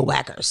Philly, nigga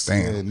whackers.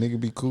 Damn. Yeah, nigga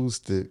be cool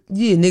stick.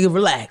 Yeah, nigga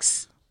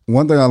relax.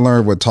 One thing I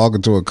learned with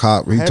talking to a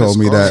cop, he had told a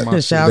me scar on my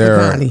that Shout out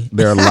to Connie.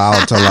 they're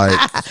allowed to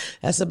like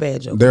That's a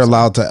bad joke. they're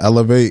allowed to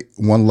elevate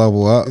one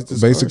level up. Is the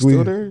scar Basically,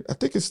 still there? I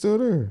think it's still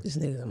there. This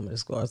nigga, I'm gonna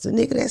scar. So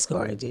nigga, that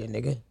scar ain't there,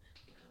 nigga.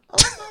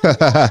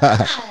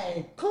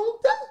 Oh,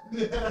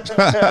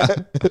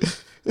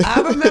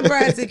 I remember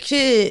as a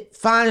kid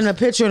finding a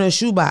picture in a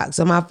shoebox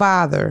of my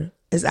father,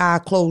 his eye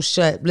closed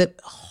shut, lip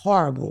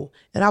horrible.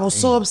 And I was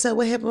so upset.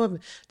 What happened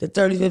with the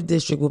 35th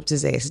district whooped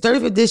his ass. The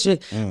 35th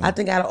district, I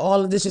think out of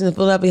all the districts in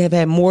Philadelphia have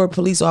had more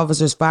police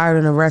officers fired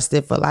and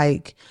arrested for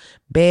like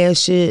bad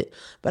shit.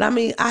 But I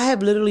mean, I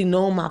have literally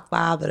known my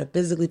father to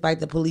physically fight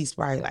the police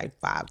probably like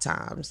 5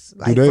 times.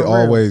 Like, do they for real.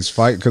 always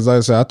fight? Because like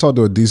I said, I talked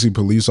to a DC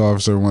police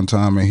officer one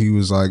time, and he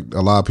was like,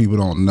 a lot of people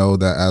don't know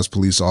that as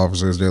police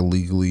officers, they're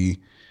legally,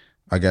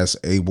 I guess,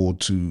 able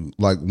to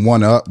like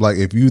one up. Like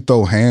if you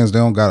throw hands, they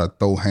don't gotta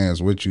throw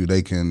hands with you.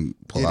 They can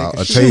pull out a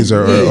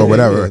taser or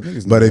whatever.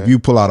 But if you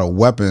pull out a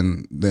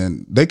weapon,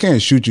 then they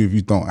can't shoot you if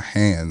you throw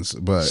hands.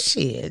 But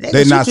Shit,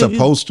 they're not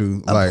supposed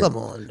to. Like, come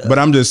on, but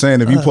I'm just saying,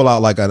 if you pull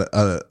out like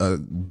a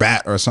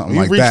bat or something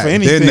You like reach that, for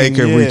then anything, they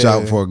can reach yeah.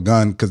 out for a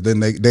gun because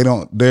then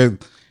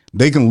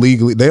they can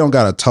legally, they don't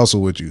got to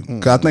tussle with you.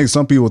 Cause I think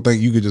some people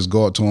think you could just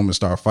go up to them and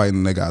start fighting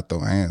and they got to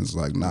throw hands.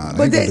 Like, nah, they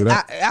But ain't gonna do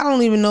that. I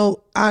don't even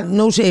know. I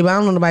no shade, but I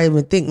don't know nobody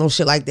even think no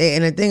shit like that.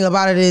 And the thing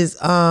about it is,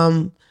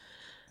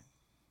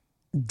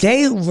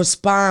 they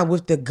respond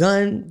with the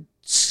gun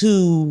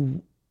to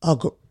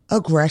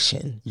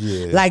aggression.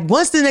 Yeah. Like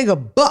once the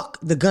nigga buck,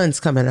 the gun's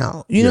coming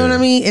out. You know what I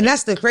mean? And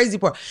that's the crazy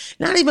part.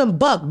 Not even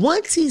buck.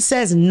 Once he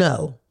says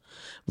no,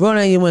 roll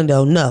down your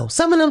window. No.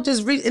 Some of them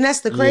just reach, and that's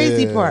the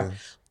crazy part.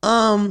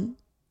 My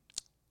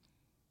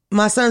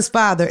son's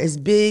father is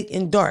big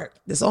and dark.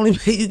 That's the only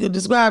way you could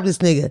describe this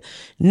nigga.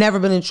 Never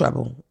been in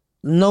trouble.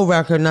 No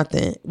record,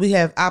 nothing. We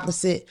have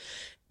opposite.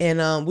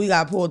 And we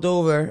got pulled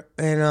over.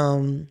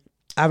 And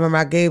I remember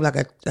I gave like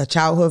a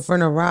childhood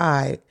friend a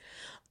ride.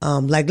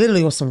 Like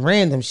literally on some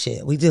random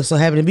shit. We just so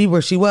happened to be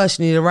where she was.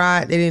 She needed a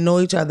ride. They didn't know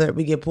each other.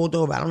 We get pulled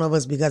over. I don't know if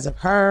it's because of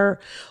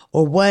her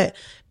or what.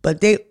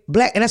 But they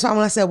black. And that's why when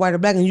I said white or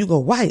black and you go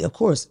white, of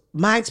course.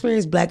 My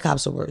experience, black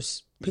cops are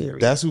worse.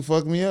 Period. That's who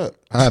fucked me up.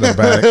 I had a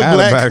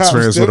bad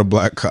experience with a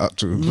black cop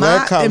too.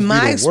 Black cops in be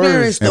my the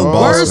experience, worst. the In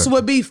worst Boston.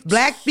 would be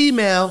black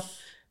female,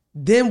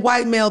 then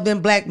white male, then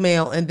black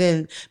male, and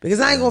then because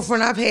I ain't going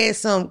front, I've had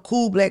some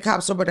cool black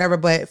cops or whatever,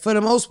 but for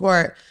the most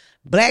part,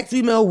 black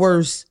female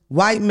worse,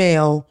 white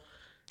male,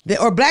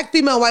 or black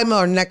female, white male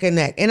are neck and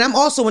neck. And I'm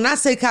also, when I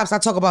say cops, I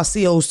talk about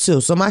COs too.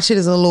 So my shit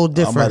is a little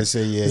different. I'm about to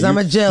say, yeah. 'Cause I'm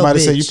a jail I'm about to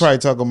say, bitch. you probably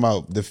talking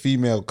about the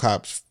female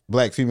cops,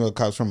 black female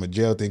cops from a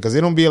jail thing. Because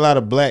there don't be a lot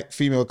of black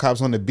female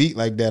cops on the beat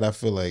like that, I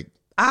feel like.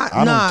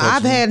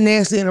 I've had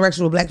nasty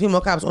interaction with black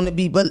female cops on the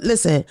beat. But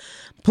listen,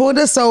 pulled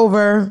us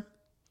over,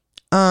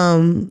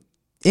 and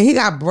he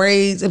got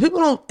braids. And people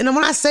don't, and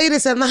when I say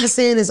this, I'm not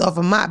saying this off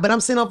of but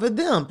I'm saying off of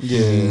them.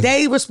 Yeah.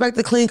 They respect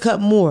the clean cut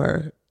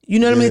more. You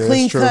know what I Yeah, mean?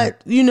 Clean that's true.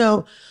 cut, you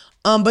know.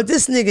 But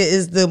this nigga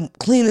is the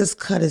cleanest,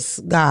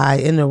 cuttest guy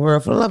in the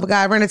world. For the love of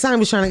God, around the time he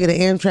was trying to get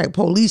an Amtrak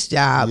police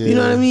job. You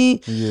know what I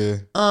mean? Yeah.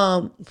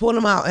 Pulled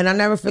him out, and I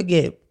never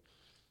forget.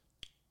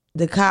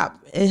 The cop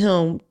and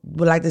him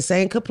were like the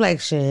same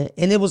complexion,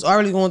 and it was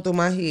already going through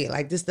my head.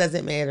 Like, this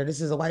doesn't matter.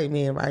 This is a white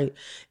man, right?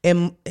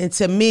 And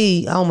to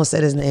me, I almost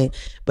said his name,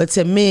 but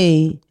to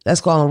me, let's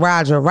call him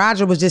Roger.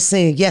 Roger was just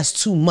saying yes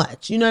too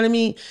much. You know what I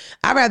mean?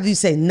 I'd rather you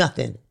say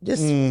nothing.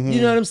 Just,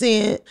 you know what I'm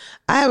saying?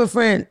 I have a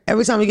friend,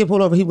 every time we get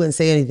pulled over, he wouldn't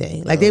say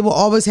anything. Like, they will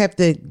always have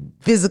to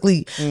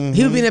physically,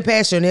 he would be in the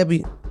pasture, and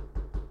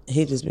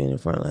he'd just be in the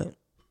front, like,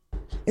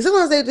 and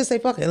sometimes they would just say,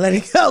 fuck it, let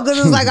it go. Because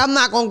it's like, I'm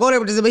not going to go there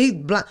with this, but he's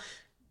blind.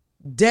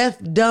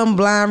 Deaf, dumb,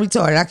 blind,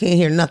 retarded. I can't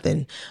hear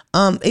nothing.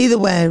 Either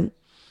way,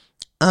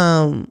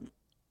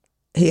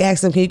 he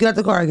asked him, can you get out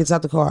the car? He gets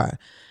out the car.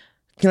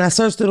 Can I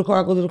search through the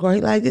car, go through the car?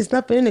 He like, there's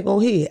nothing in it, go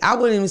ahead. I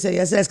wouldn't even say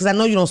yes, because I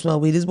know you don't smell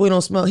weed. This boy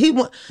don't smell.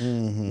 Roger's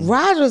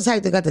the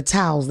type that got the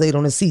towels laid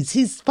on the seats.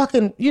 He's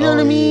fucking, you know what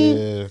I mean?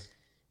 Yeah.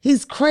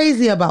 He's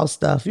crazy about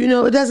stuff. You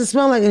know, it doesn't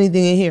smell like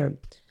anything in here.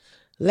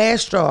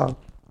 Last straw.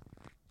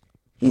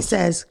 He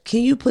says,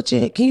 can you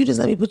just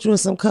let me put you in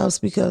some cuffs?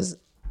 Because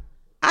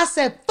I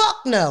said, fuck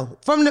no.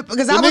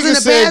 Because I was in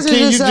the passenger.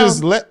 Can you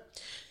just let?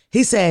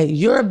 He said,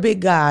 you're a big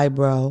guy,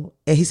 bro.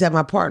 And he said,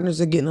 my partners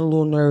are getting a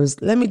little nervous.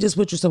 Let me just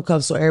put you some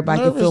cuffs so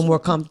everybody can feel more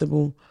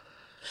comfortable.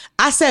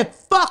 I said,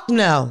 fuck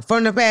no,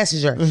 from the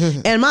passenger.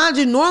 And mind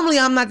you, normally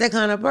I'm not that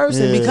kind of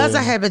person because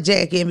I have a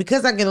jacket and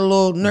because I get a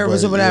little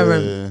nervous or whatever.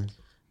 Yeah.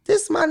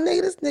 This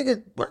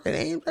nigga working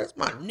AIM. That's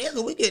my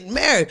nigga. We getting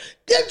married.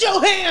 Get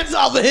your hands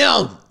off of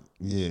him.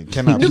 Yeah,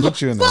 can I put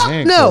you in the Fuck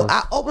handcuffs? no.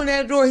 I opened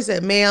that door. He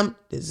said, ma'am,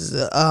 this is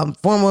a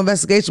formal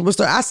investigation.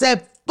 I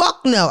said, fuck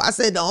no. I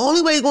said, the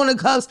only way you're going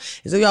to cuffs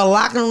is if y'all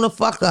locking them the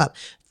fuck up.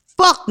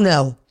 Fuck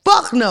no.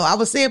 Fuck no. I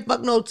was saying fuck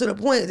no to the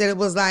point that it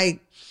was like,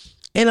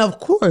 and of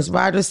course,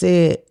 Roger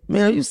said,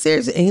 man, are you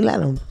serious? And he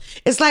let him.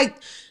 It's like,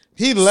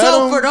 He let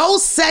him? for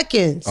those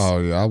seconds, Oh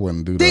yeah, I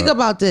wouldn't do think that.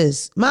 about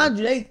this. Mind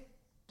you, they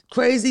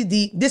crazy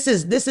deep. This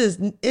is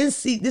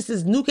NC. This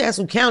is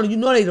Newcastle County. You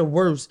know they the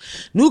worst.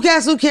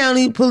 Newcastle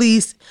County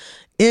police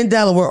in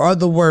Delaware are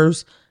the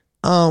worst.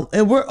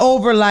 And we're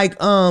over like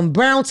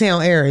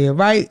Browntown area,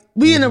 right?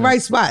 We in the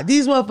right spot.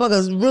 These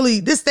motherfuckers really,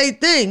 this they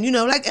thing, you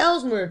know, like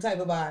Ellesmere type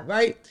of vibe,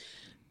 right?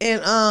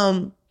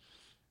 And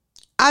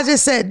I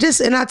just said,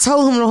 and I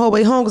told him the whole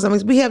way home, because I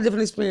mean, we have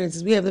different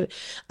experiences.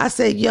 I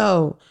said,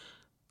 yo,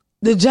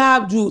 the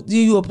job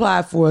you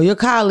apply for, your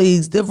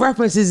colleagues, the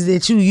references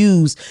that you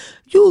use,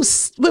 you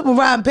people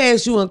riding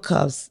past you in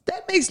cuffs.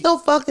 That makes no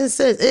fucking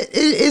sense.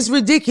 It's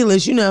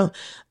ridiculous, you know.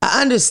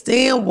 I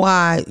understand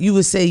why you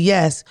would say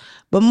yes,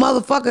 but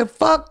motherfucker,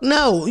 fuck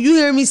no. You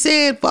hear me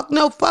saying fuck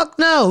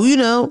no, you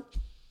know.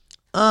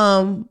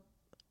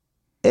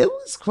 It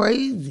was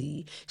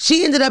crazy.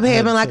 She ended up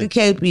having like a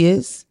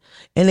capias,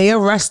 and they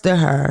arrested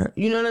her.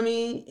 You know what I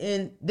mean?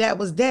 And that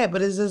was that.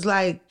 But it's just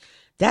like,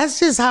 that's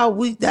just how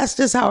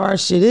our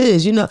shit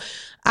is, you know.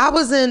 I'm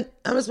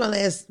just my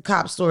last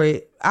cop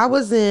story. I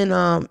was in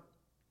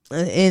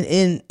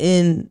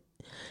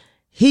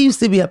he used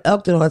to be up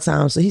Elkton all the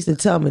time, so he used to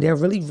tell me they're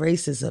really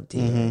racist up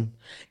there. Mm-hmm.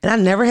 And I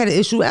never had an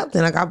issue with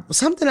Elkton. Like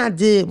something I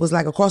did was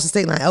like across the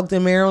state line,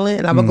 Elkton, Maryland,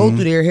 and I would go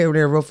through there, here,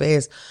 there real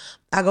fast.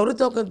 I go to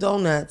Dunkin'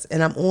 Donuts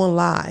and I'm on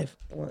live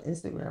on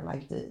Instagram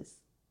like this.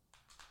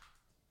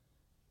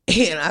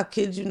 And I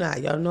kid you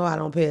not, y'all know I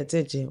don't pay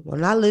attention.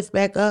 When I lift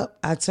back up,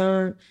 I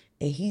turn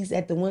and he's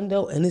at the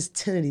window and there's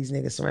 10 of these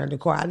niggas surrounding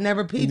the car. I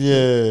never peeped.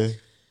 Yeah.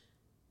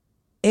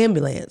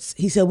 Ambulance.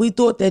 He said, we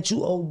thought that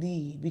you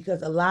OD'd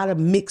because a lot of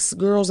mixed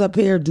girls up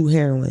here do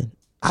heroin.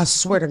 I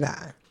swear to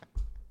God.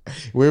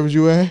 Where was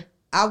you at?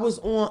 I was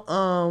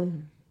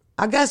on,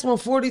 I guess when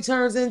 40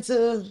 turns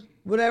into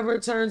whatever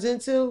it turns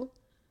into.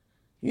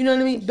 You know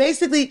what I mean?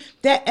 Basically,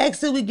 that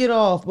exit we get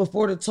off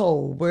before the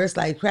toll, where it's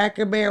like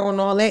Cracker Barrel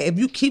and all that. If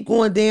you keep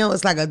going down,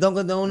 it's like a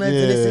Dunkin' Donuts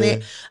and this and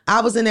that.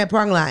 I was in that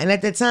parking lot. And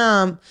at that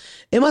time,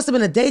 it must have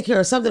been a daycare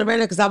or something around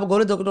there, because I would go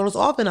to Dunkin' Donuts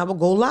often. I would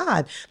go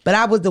live.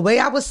 But the way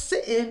I was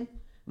sitting,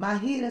 my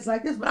head is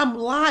like this, but I'm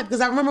live.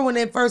 Because I remember when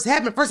that first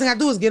happened, the first thing I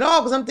do is get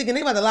off, because I'm thinking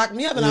they about to lock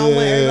me up and I don't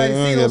want everybody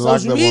to see it on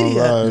social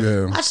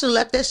media. I should have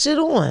left that shit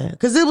on.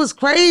 Because it was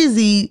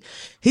crazy.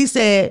 He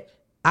said,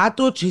 I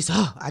thought you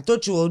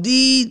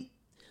OD'd.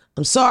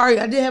 I'm sorry,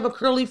 I did have a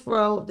curly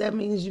fro. That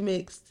means you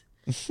mixed.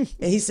 And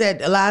he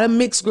said, a lot of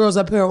mixed girls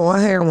up here on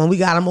heroin. We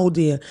got them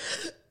OD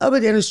up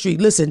and down the street.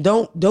 Listen,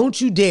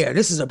 don't you dare.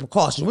 This is a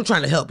precaution. We're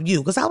trying to help you.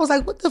 Because I was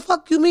like, what the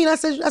fuck you mean? I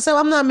said,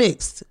 I'm not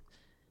mixed.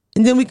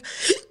 And then we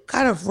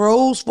kind of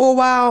froze for a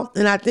while.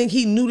 And I think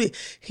he knew that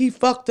he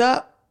fucked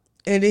up.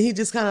 And then he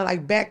just kind of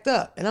like backed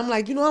up. And I'm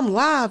like, you know, I'm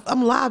live.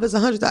 It's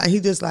 100,000. He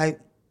just like,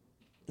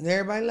 and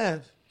everybody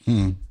left.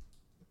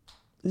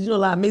 You know, a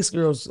lot of mixed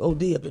girls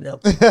OD up in there.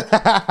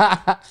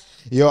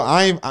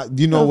 Yo,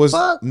 you know what's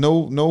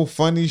no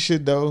funny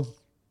shit though?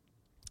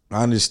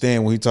 I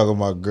understand when he talking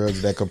about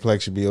girls that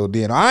complexion be OD,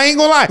 and I ain't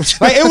gonna lie,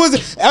 like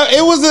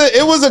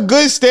it was a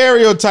good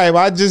stereotype.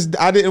 I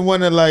didn't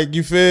want to, like,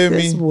 you feel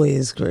me? This boy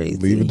is crazy.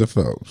 Leave it to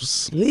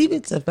Phelps. Leave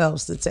it to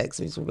Phelps to text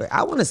me.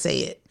 I want to say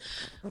it.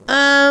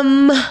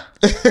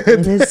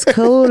 It's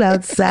cold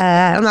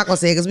outside. I'm not gonna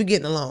say it because we're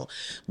getting along.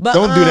 But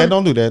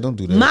Don't do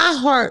that. My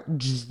heart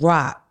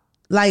dropped.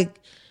 Like,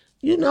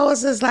 you know,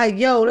 it's just like,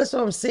 yo, that's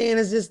what I'm saying.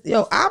 It's just,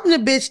 yo, I'm the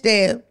bitch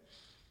that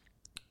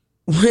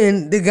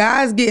when the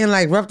guy's getting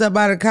like roughed up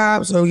by the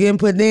cops or getting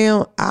put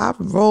down, I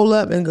roll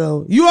up and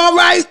go, you all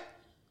right?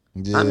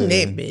 Yeah. I'm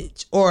that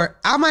bitch. Or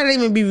I might not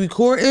even be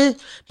recording,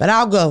 but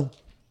I'll go.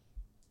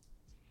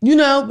 You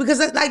know, because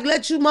that's like,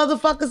 let you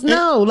motherfuckers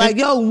know. Like,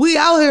 yo, we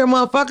out here,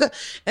 motherfucker.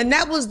 And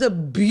that was the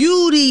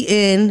beauty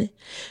in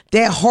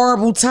that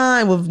horrible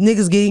time of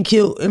niggas getting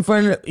killed in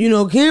front of, you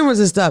know, cameras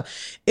and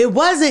stuff. It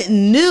wasn't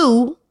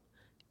new.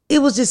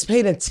 It was just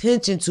paid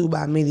attention to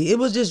by media. It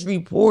was just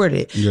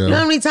reported. Yeah. You know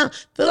how many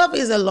times?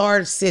 Philadelphia is a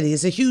large city.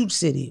 It's a huge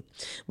city.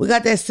 We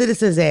got that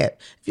Citizens app.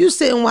 If you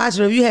sit and watch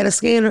it, or if you had a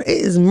scanner, it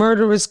is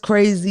murderous,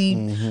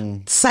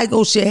 crazy,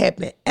 psycho shit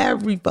happening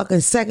every fucking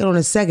second on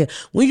a second.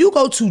 When you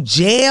go to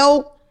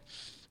jail,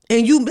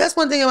 and that's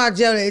one thing about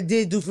jail that it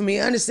did do for me.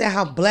 I understand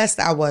how blessed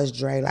I was,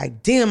 Dre.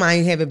 Like, damn, I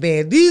ain't have it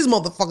bad. These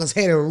motherfuckers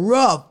had it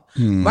rough,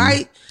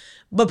 right?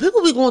 But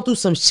people be going through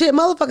some shit.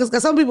 Motherfuckers,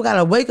 because some people got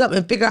to wake up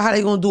and figure out how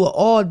they going to do it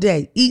all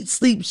day. Eat,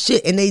 sleep,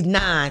 shit, and they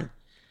 9.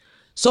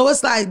 So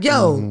it's like,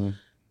 yo,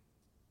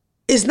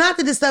 it's not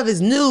that this stuff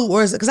is new,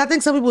 or because I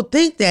think some people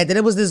think that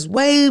it was this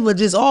wave of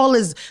just all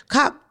this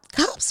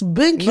cops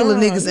been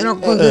killing niggas and are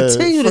going to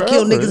continue to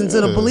kill niggas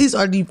until the police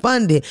are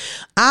defunded.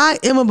 I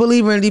am a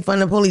believer in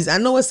defunding police. I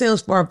know it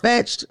sounds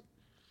far-fetched.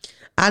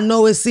 I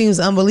know it seems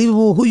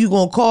unbelievable. Who you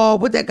going to call?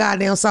 What that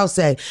goddamn South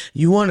say?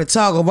 You want to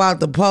talk about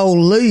the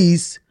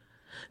police?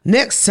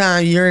 Next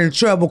time you're in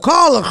trouble,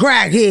 call a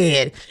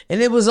crackhead.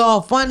 And it was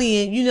all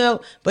funny, and you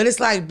know, but it's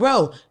like,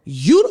 bro,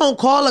 you don't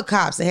call the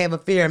cops and have a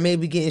fear of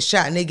maybe getting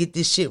shot and they get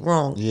this shit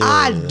wrong. Yeah,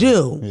 I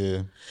do.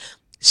 Yeah.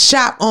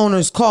 shop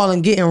owners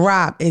calling, getting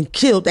robbed and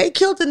killed. They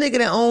killed the nigga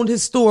that owned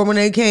his store when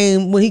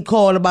he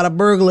called about a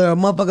burglar or a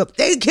motherfucker.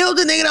 They killed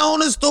the nigga that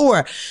owned the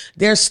store.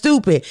 They're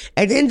stupid.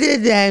 At the end of the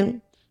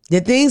day, the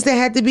things that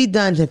had to be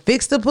done to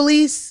fix the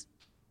police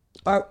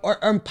are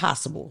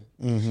impossible.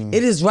 Mm-hmm.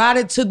 It is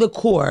rotted to the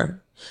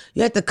core.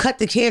 You have to cut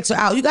the cancer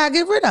out. You got to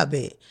get rid of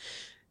it.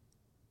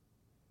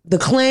 The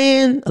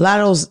Klan, a lot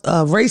of those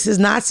racist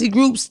Nazi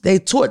groups, they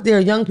taught their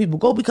young people,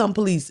 go become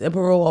police and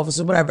parole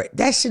officer, whatever.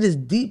 That shit is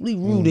deeply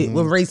rooted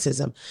with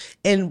racism.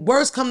 And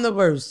worst come to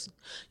worst,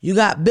 you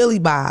got Billy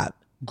Bob,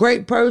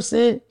 great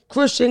person,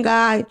 Christian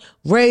guy,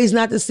 raised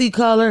not to see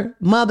color,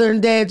 mother and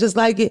dad just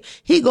like it.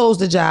 He goes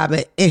to job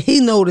and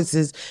he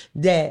notices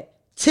that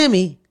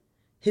Timmy,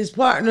 his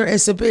partner and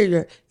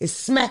superior, is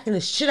smacking the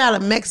shit out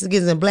of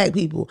Mexicans and black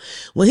people.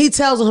 When he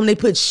tells them they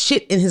put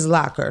shit in his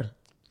locker.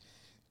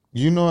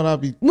 You know what I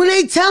be... When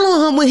they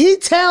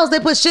they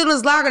put shit in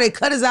his locker, they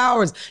cut his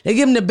hours, they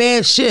give him the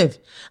bad shift.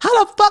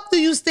 How the fuck do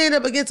you stand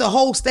up against a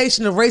whole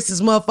station of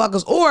racist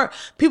motherfuckers or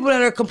people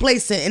that are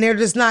complacent and they're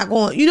just not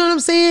going, you know what I'm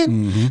saying?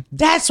 Mm-hmm.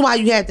 That's why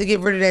you had to get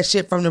rid of that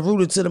shit from the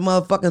rooter to the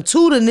motherfucking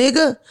tutor,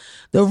 nigga.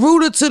 The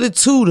rooter to the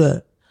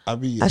tutor.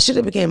 I should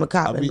have became a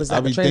cop and was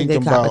like a training day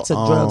cop and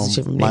took drugs and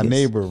shit from niggas. My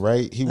neighbor,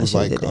 right? He was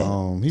like, he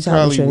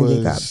probably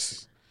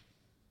was,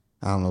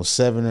 I don't know,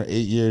 7 or 8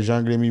 years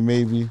younger than me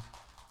maybe.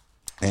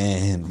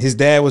 And his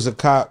dad was a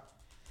cop.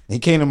 He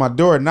came to my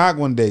door and knocked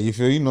one day. You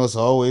feel? You know, it's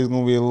always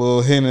gonna be a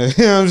little hint of,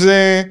 you know what I'm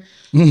saying?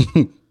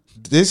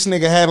 This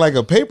nigga had like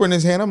a paper in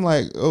his hand. I'm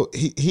like, oh,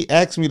 he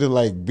asked me to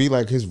like be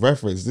like his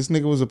reference. This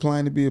nigga was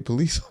applying to be a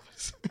police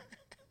officer.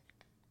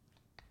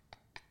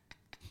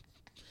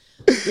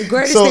 The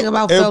greatest thing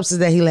about Phelps is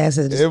that he laughs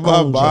at his own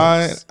jokes.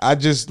 Mind, I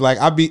just like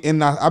I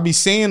be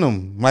seeing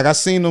him. Like I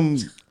seen him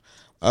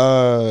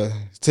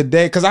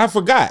today because I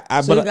forgot.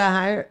 So you got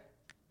hired?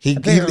 He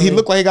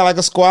looked like he got like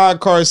a squad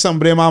car or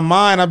something, but in my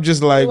mind, I'm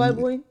just like, white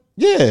boy?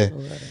 Yeah.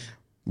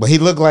 But he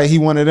looked like he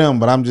one of them,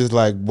 but I'm just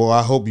like, boy,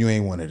 I hope you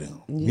ain't one of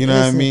them. You know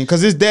what I mean? Because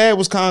his dad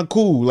was kind of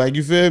cool. Like,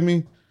 you feel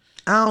me?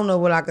 I don't know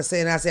what I could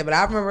say and I said, but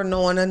I remember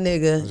knowing a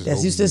nigga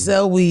that used to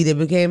sell weed that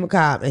became a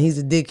cop, and he's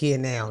a dickhead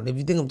now. And if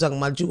you think I'm talking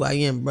about you, I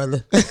am,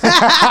 brother.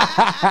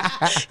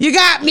 You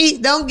got me,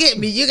 don't get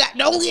me.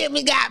 Don't get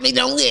me, got me,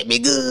 don't get me,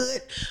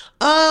 good.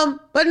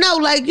 But no,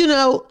 like,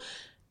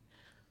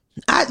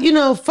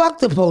 fuck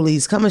the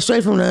police coming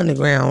straight from the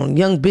underground.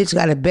 Young bitch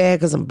got it bad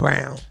because I'm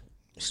brown.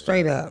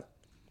 Straight up.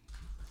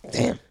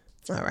 Damn.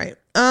 All right.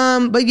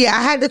 But yeah,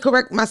 I had to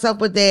correct myself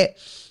with that.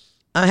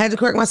 I had to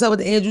correct myself with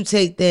the Andrew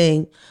Tate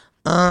thing.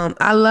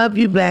 I love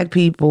you, black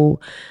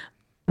people.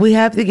 We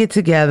have to get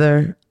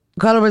together.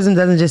 Colorism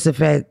doesn't just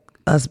affect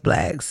us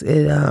blacks.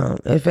 It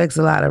affects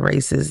a lot of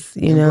races,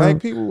 you know.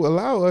 Black people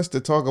allow us to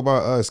talk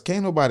about us.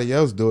 Can't nobody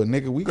else do it,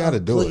 nigga. We gotta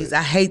do it.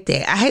 I hate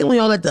that. I hate when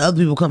y'all let the other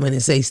people come in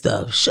and say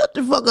stuff. Shut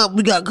the fuck up.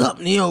 We got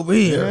company over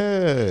here.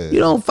 Yeah. You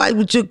don't fight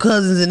with your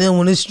cousins and then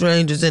when there's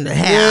strangers in the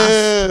house.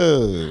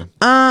 Yeah.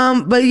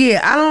 But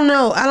yeah, I don't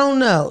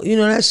know. You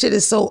know, that shit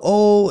is so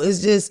old.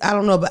 It's just, I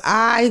don't know. But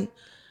I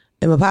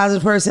am a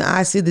positive person.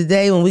 I see the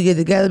day when we get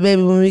together,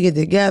 baby. When we get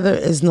together,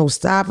 there's no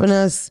stopping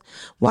us.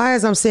 Why,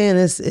 as I'm saying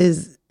this,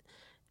 is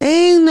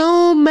ain't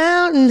no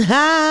mountain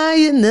high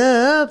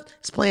enough.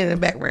 It's playing in the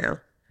background.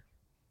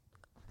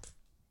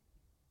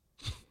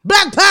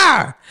 Black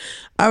Power.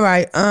 All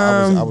right.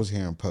 I was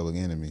hearing Public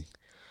Enemy.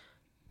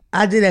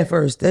 I did that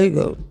first. There you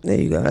go.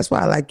 That's why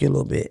I like you a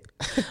little bit.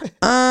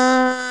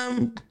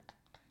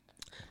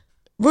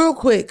 Real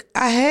quick,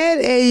 I had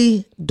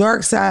a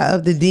dark side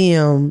of the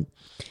DM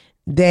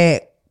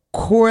that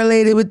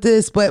correlated with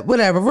this, but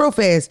whatever. Real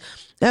fast.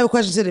 I have a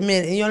question to the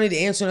men, and y'all need to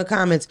answer in the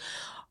comments.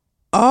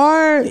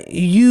 Are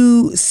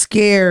you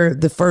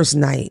scared the first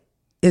night?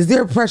 Is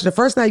there pressure? The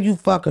first night you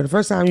fuck her, the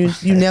first time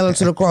you nail her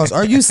to the cross,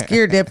 are you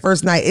scared that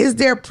first night? Is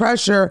there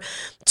pressure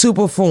to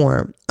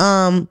perform?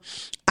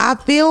 I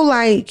feel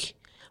like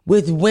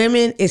with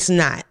women, it's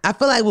not. I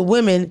feel like with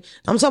women,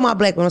 I'm talking about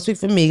black women, I speak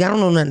for me, I don't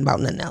know nothing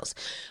about nothing else.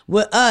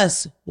 With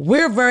us,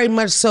 we're very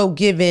much so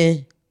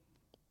given,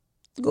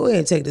 go ahead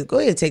and take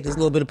this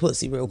little bit of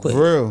pussy real quick.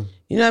 For real.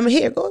 You know what I mean?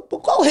 Here, go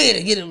ahead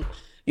and get him.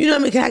 You know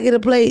what I mean? Can I get a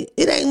plate?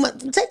 It ain't much.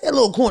 Take that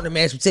little corner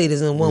mashed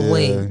potatoes in one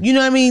wing. You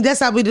know what I mean? That's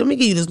how we do. Let me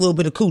give you this little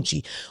bit of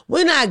coochie.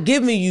 We're not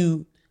giving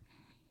you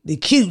the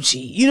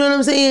coochie. You know what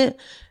I'm saying?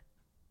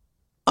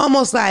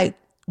 Almost like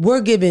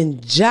we're giving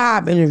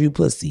job interview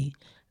pussy.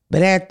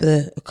 But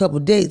after a couple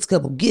dates,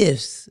 couple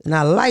gifts, and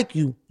I like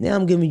you, now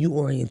I'm giving you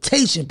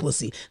orientation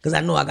pussy because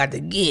I know I got the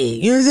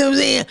gig. You know what I'm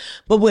saying?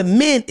 But with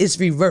men, it's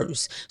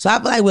reverse. So I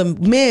feel like with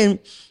men,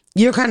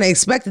 you're kind of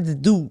expected to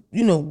do,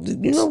 reel me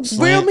in,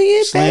 slam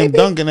baby.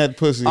 dunking that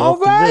pussy. All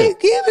right,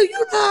 give it.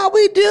 You know how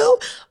we do.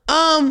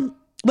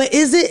 But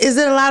is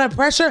it a lot of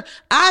pressure?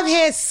 I've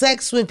had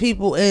sex with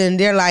people and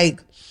they're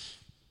like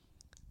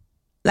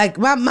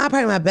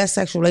probably my best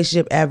sexual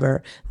relationship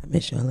ever. I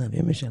miss you. I love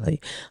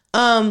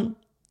you.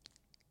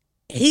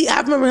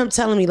 I remember him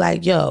telling me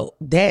like, yo,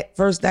 that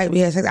first night we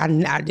had sex, I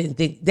didn't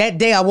think, that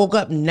day I woke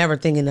up never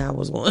thinking I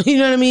was going, you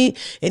know what I mean?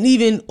 And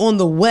even on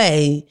the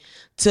way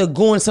to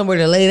going somewhere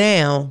to lay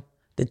down,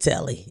 the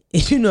telly.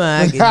 You know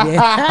how I get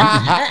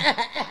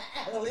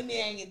there. Well, let me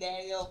hang it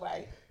down, yo,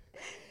 right?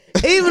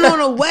 Even on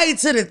the way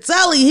to the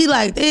telly, he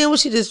like, damn, what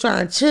she just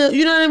trying to chill?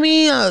 You know what I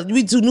mean?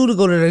 We too new to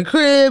go to the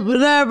crib,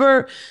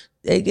 whatever.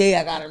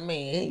 Yeah, I got a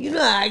man. You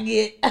know how I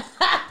get.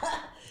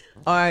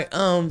 All right,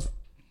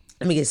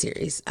 let me get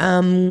serious.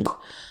 Let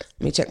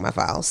me check my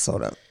files.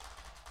 Hold up.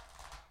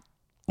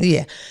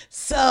 Yeah.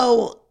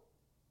 So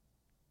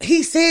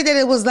he said that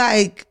it was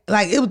like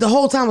it was the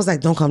whole time was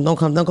like, don't come.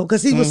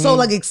 Because he was so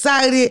like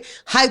excited,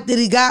 hyped that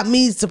he got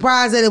me,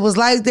 surprised that it was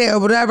like that or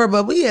whatever.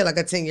 But we had like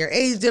a 10-year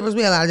age difference.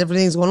 We had a lot of different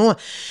things going on.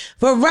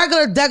 For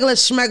regular, degular,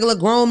 schmegular,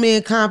 grown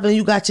man, confident,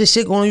 you got your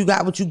shit going, you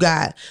got what you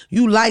got.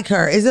 You like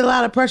her. Is it a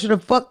lot of pressure to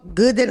fuck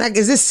good that night?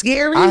 Is this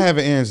scary? I have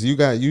an answer. You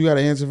got an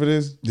answer for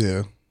this?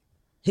 Yeah.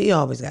 He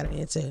always got an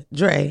answer.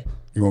 Dre.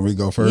 You want me to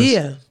go first?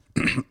 Yeah.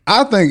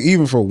 I think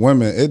even for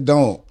women,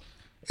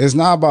 it's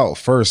not about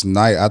first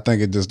night. I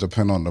think it just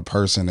depends on the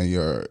person and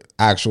your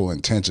actual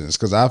intentions.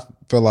 Because I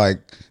feel like,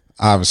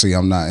 obviously,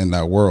 I'm not in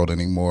that world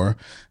anymore.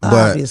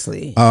 But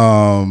obviously,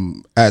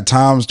 at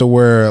times to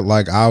where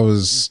like I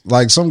was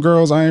like some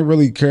girls I ain't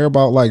really care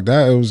about like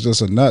that. It was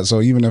just a nut.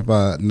 So even if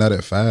I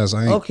nutted fast,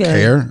 I ain't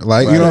care.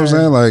 Like you know what I'm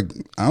saying? Like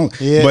I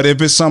don't. Yeah. But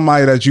if it's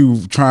somebody that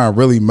you trying to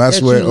really mess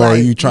that with, like,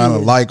 or you trying to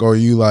like, or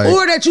you like,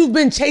 or that you've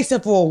been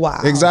chasing for a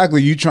while.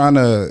 Exactly. You trying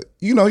to,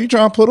 you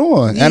trying to put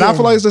on. And I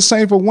feel like it's the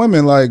same for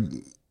women. Like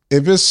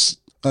if it's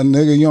a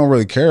nigga you don't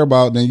really care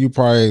about, then you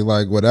probably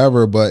like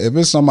whatever. But if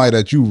it's somebody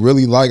that you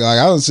really like I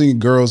done seen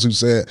girls who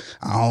said,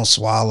 I don't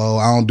swallow,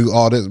 I don't do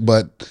all this.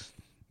 But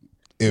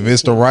if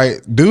it's the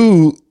right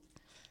dude,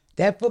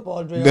 that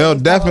football drill, they'll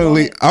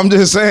definitely. I'm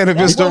just saying, if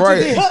it's the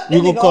right,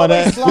 you gonna call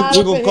that.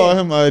 We gonna call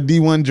him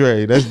D1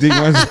 Dre. That's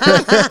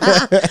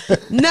D1 Dre.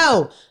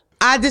 No,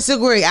 I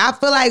disagree. I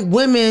feel like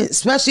women,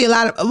 especially a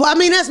lot of, well, I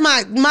mean, that's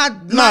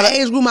my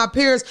age group, my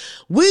peers.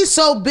 We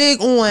so big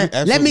on,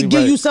 let me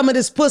give you some of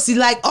this pussy,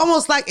 like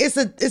almost like it's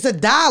a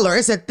dollar,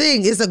 it's a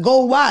thing, it's a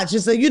gold watch,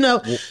 it's a, we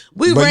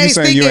but raised you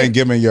saying thinking, you ain't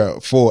giving your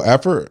full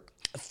effort.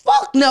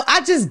 Fuck no, I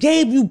just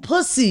gave you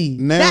pussy.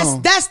 Now,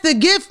 that's the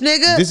gift,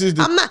 nigga. This is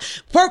I'm not.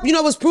 You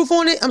know what's proof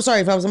on it? I'm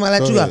sorry if I was somebody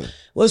let you go.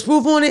 What's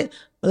proof on it?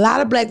 A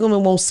lot of black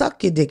women won't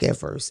suck your dick at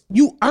first.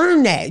 You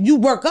earn that. You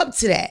work up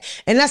to that.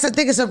 And I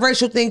think it's a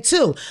racial thing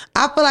too.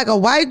 I feel like a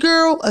white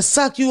girl will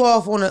suck you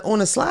off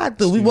on a slide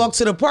through. We walk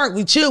to the park,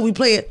 we chill, we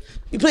play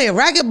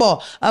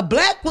racquetball. A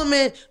black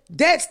woman,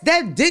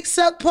 that dick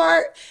suck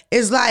part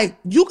is like,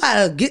 you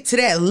gotta get to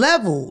that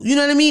level. You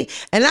know what I mean?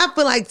 And I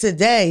feel like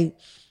today,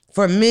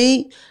 for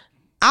me,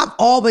 I've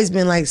always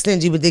been like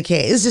stingy with dick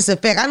head. It's just a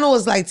fact. I know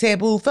it's like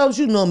taboo. Fellas,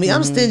 you know me.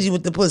 I'm stingy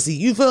with the pussy.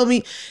 You feel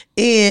me?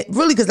 And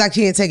really, because I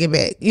can't take it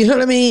back. You know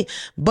what I mean?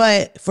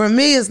 But for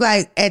me, it's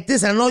like at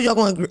this, I know y'all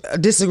going to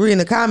disagree in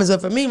the comments,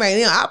 but for me right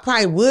now, I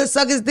probably would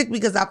suck his dick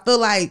because I feel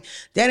like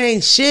that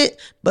ain't shit.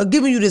 But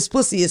giving you this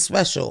pussy is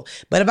special.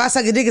 But if I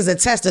suck a dick as a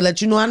test to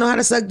let you know I know how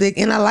to suck dick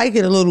and I like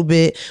it a little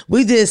bit,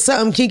 we did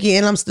something kinky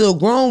and I'm still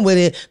grown with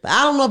it. But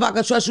I don't know if I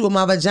can trust you with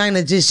my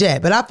vagina just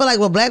yet. But I feel like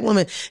with black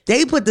women,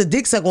 they put the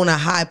dick suck on a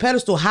high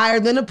pedestal, higher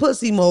than the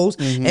pussy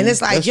most. And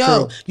it's like,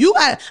 that's true.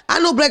 I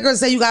know black girls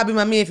say you gotta be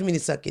my man for me to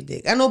suck your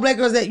dick. I know black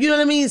girls that, you know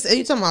what I mean?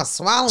 You talking about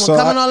swallowing,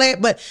 coming all that,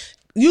 but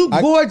you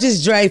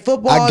gorgeous, Dre.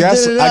 Football. I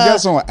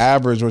guess on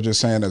average, what you're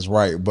saying is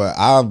right. But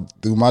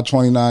through my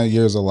 29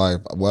 years of life,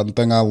 one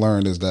thing I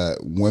learned is that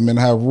women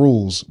have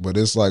rules, but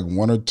it's like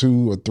 1 or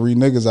 2 or 3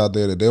 niggas out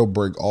there that they'll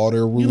break all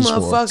their rules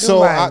for.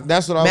 So right.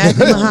 That's what I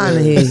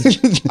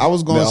was. I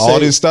was going to say. All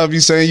this stuff you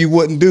saying you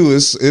wouldn't do.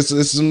 It's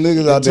some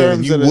niggas out there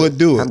that you would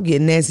do it. I'm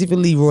getting nasty for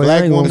Leroy.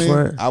 Black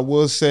women, I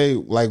will say,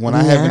 like when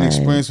I have an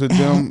experience with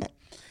them.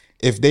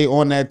 If they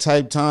on that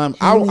type time,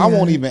 I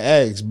won't even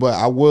ask. But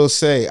I will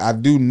say, I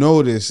do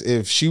notice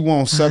if she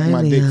won't suck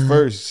my dick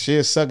first,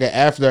 she'll suck it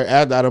after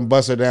I done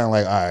bust her down.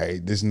 Like, all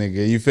right, this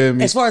nigga, you feel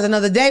me? As far as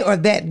another day or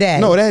that day?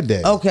 No, that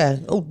day. Okay.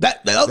 Oh,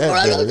 that day.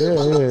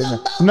 Yeah.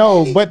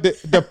 No, but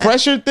the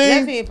pressure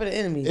thing for the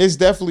enemy. It's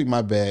definitely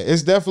my bad.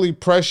 It's definitely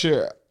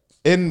pressure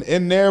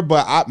in there.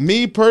 But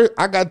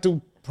I got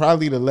through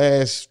probably the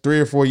last 3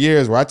 or 4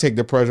 years where I take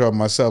the pressure off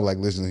myself, like,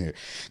 listen here.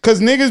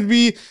 Because niggas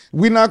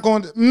we not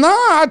going to,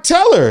 I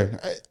tell her.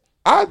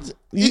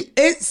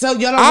 So y'all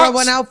don't rub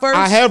one out first?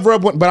 I have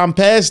rubbed one, but I'm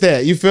past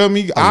that. You feel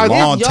me? Y'all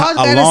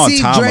gotta see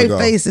Dre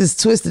faces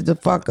twisted the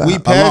fuck up. We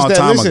passed that.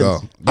 Time listen, ago.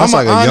 That's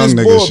I'm like an a young honest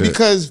nigga boy shit.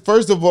 because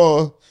first of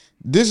all,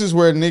 this is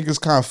where niggas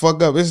kind of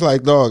fuck up. It's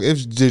like, dog,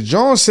 if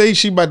John say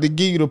she about to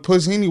give you the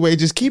pussy anyway,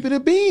 just keep it a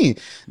bean.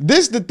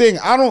 This the thing.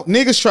 I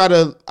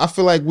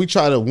feel like we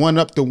try to one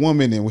up the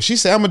woman, and when she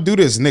say I'm gonna do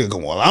this, nigga go,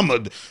 well, I'm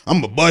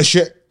a bust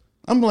shit.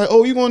 I'm like,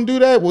 oh, you gonna do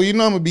that? Well, you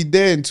know I'm gonna be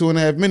dead in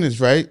 2.5 minutes,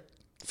 right?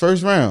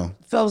 First round.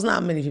 Phelps,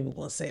 not many people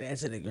gonna say that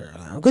to the girl.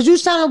 Because you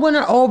trying to win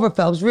her over,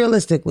 Phelps,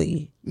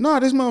 realistically. No,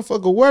 this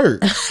motherfucker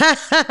work.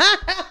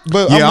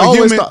 But yeah, I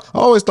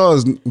always thought it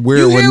was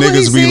weird when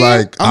niggas be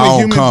like, I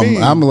don't come.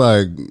 Being. I'm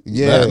like,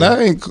 yeah, that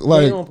ain't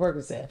like.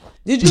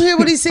 Did you hear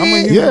what he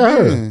said? Yeah, I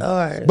heard. All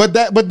right.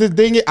 But the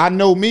thing is, I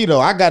know me though.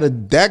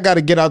 That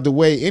gotta get out the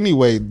way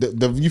anyway.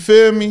 You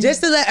feel me?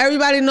 Just to let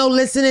everybody know,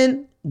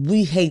 listening,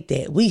 we hate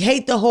that. We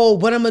hate the whole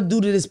what I'm gonna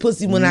do to this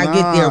pussy when I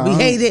get there. We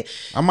hate it.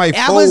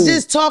 I was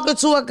just talking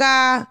to a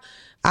guy.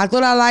 I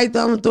thought I liked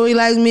him. I thought he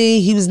liked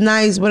me. He was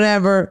nice,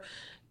 whatever.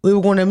 We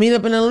were going to meet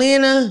up in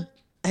Atlanta.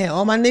 I had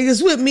all my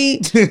niggas with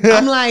me.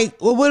 I'm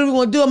like, well, what are we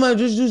gonna do? I'm gonna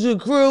just use your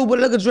crew. But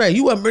look at Dre,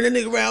 you wasn't bringing a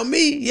nigga around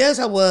me. Yes,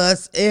 I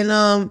was. And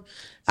I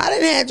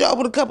didn't have y'all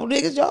with a couple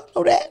niggas. Y'all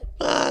know that.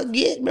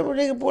 Remember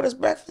nigga bought us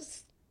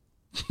breakfast?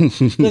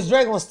 Because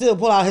Dre gonna still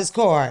pull out his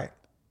card.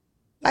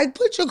 Like,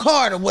 put your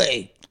card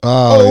away.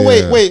 Oh,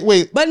 yeah.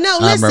 wait. But no,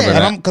 listen.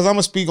 Because I'm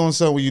gonna speak on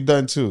something when you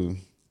done too.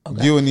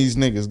 Okay. You and these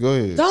niggas, go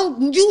ahead.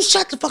 Don't you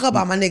shut the fuck up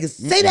about my niggas.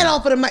 Say that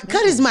off of the mic.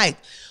 Cut his mic.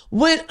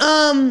 When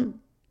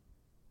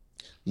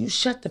you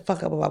shut the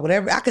fuck up about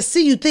whatever. I can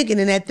see you thinking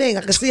in that thing.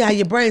 I can see how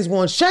your brain's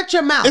going. Shut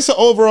your mouth. It's an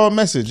overall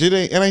message. It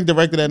ain't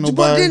directed at nobody.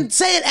 But didn't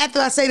say it after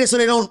I say this so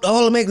they don't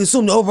automatically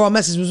assume the overall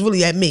message was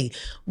really at me.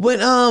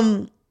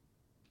 When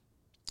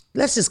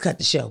let's just cut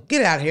the show.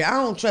 Get out of here. I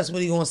don't trust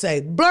what he gonna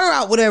say. Blur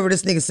out whatever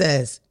this nigga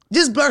says.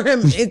 Just blur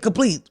him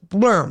incomplete.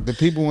 Blur him. The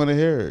people want to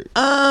hear it.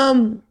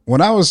 When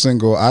I was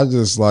single, I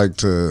just like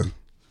to,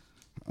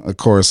 of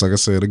course, like I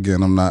said,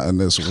 again, I'm not in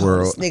this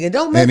world nigga,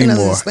 don't make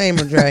another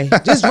disclaimer, Dre.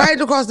 Just right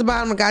across the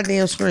bottom of the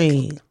goddamn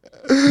screen.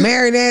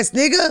 Married ass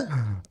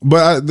nigga.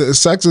 But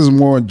sex is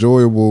more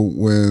enjoyable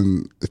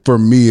for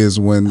me, is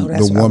when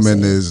the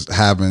woman is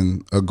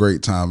having a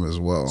great time as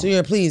well. So you're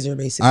a pleaser,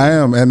 basically. I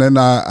am, and then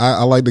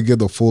I like to get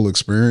the full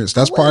experience.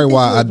 That's probably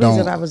why I don't.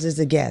 If I was just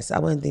a guest, I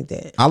wouldn't think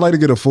that. I like to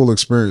get a full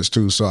experience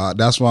too, so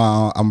that's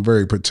why I'm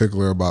very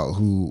particular about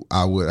who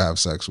I would have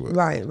sex with.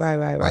 Right.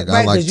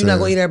 Because you're not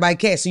gonna eat everybody's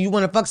cat, so you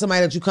want to fuck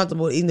somebody that you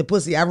comfortable with eating the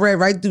pussy. I read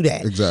right through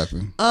that.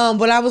 Exactly.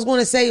 What I was going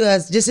to say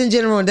was just in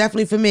general, and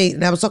definitely for me.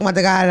 And I was talking about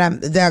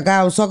that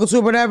guy I was talking to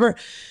or whatever.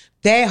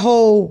 That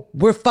whole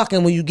we're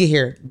fucking when you get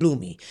here blew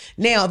me.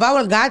 Now, if I would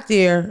have got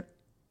there,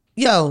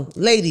 yo,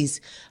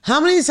 ladies, how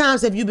many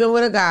times have you been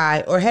with a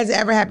guy, or has it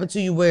ever happened to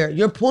you where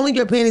you're pulling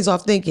your panties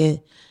off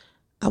thinking,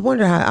 I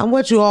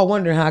want you all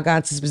wondering how I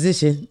got to this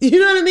position. You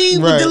know what I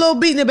mean? Right. With the little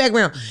beat in the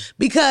background.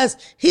 Because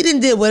he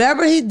did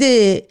whatever he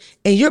did,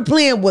 and your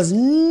plan was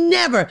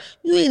never,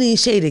 you ain't even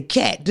shade a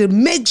cat to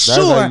make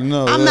sure I'm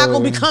not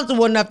going to be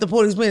comfortable enough to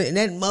pull these panties. And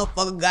that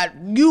motherfucker got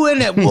you in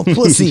that wolf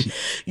pussy.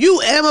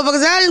 You and that motherfucker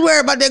said, I didn't worry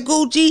about that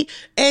Gucci,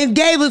 and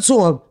gave it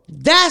to him.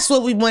 That's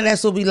what we want.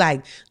 That's what we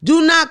like.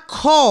 Do not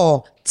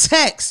call,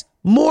 text,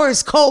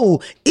 Morse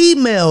code,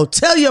 email,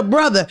 tell your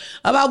brother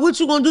about what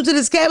you gonna do to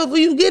this cat before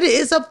you get it.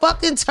 It's a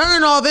fucking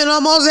turn off in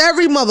almost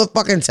every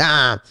motherfucking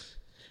time.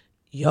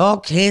 Y'all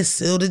can't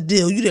seal the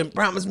deal. You didn't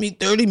promise me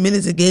 30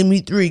 minutes and gave me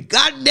 3.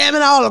 God damn it,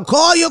 I ought to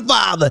call your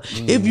father.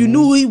 If you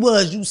knew who he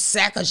was, you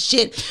sack of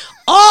shit.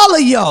 All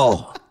of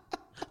y'all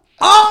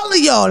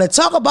that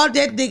talk about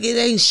that dick, it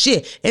ain't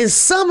shit. And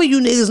some of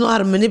you niggas know how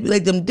to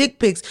manipulate them dick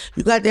pics.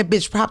 You got that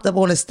bitch propped up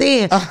on a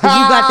stand because you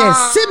got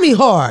that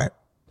semi-hard.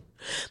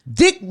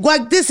 Dick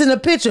like this in a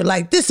picture,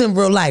 like this in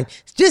real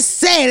life. Just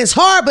saying it's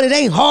hard, but it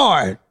ain't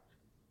hard.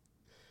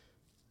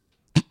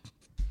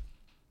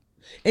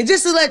 And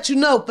just to let you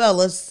know,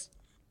 fellas,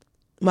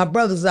 my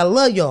brothers, I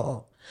love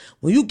y'all.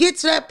 When you get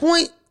to that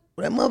point,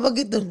 where that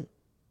motherfucker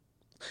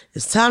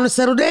it's time to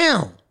settle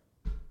down.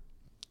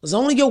 Because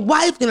only your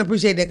wife can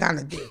appreciate that kind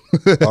of dick.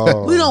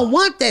 We don't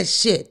want that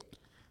shit.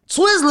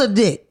 Twizzler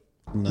dick.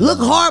 No. Look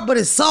hard, but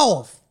it's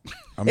soft.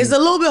 It's a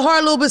little bit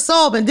hard, a little bit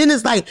soft, and then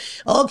it's like,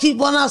 oh, keep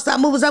falling out, stop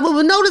moving.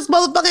 No, this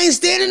motherfucker ain't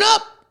standing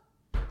up.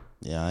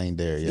 Yeah, I ain't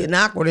there yet. Getting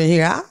awkward in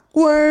here.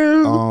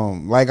 Awkward.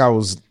 Like I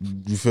was,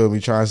 you feel me,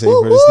 trying to say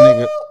for this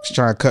nigga, he's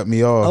trying to cut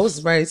me off. Oh,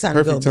 it's right. It's time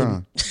Perfect to go.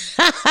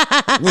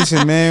 Time.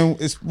 Listen, man,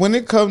 it's when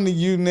it come to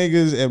you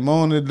niggas and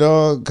Mona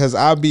Dog, because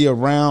I'll be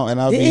around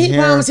and I'll be hearing for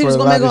a lot of shit. He promised he was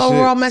going to make an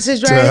overall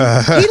message,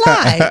 right? He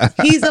lied.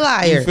 He's a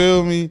liar. You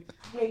feel me?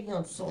 I hate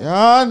him so much.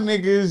 Y'all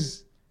niggas.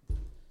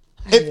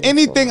 If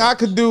anything I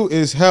could do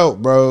is help,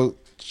 bro.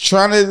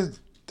 I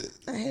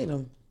hate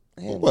him.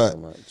 What? So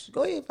much.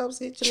 Go ahead,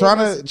 folks.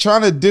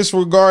 Trying to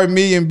disregard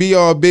me and be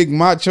all big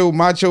macho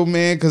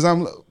man, because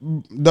I'm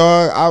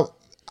dog.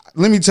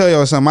 Let me tell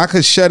y'all something. I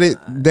could shut it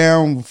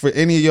down for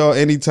any of y'all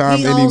anytime,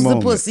 any moment. He owns the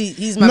pussy.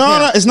 He's my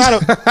no, it's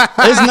not.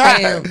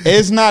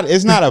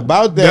 It's not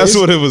about that. That's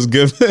what it was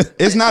given.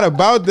 It's not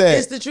about that.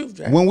 It's the truth,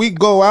 Dre. When we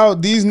go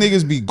out, these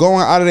niggas be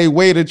going out of their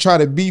way to try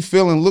to be,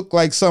 feel, and look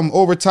like something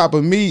over top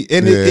of me,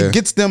 and it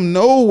gets them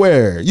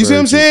nowhere. You see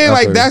what I'm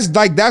saying?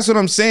 That's what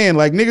I'm saying.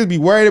 Like niggas be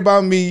worried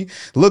about me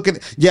looking.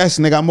 Yes,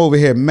 nigga, I'm over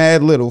here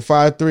mad little,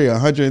 5'3",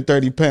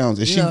 130 pounds,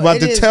 and she about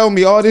to tell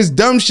me all this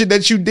dumb shit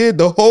that you did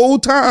the whole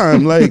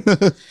time, like.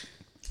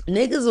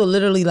 Niggas will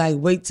literally like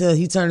wait till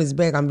he turn his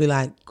back and be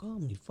like, "Call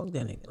me, fuck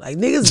that nigga." Like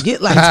niggas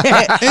get like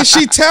that. And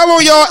she tell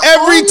on y'all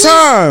every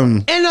time.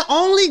 And the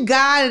only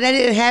guy that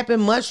didn't happen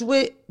much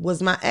with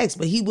was my ex,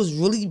 but he was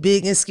really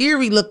big and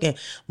scary looking.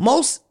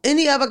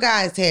 Any other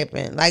guys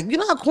happen. Like, you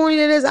know how corny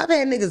that is? I've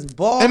had niggas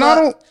ball And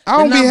up, I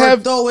don't be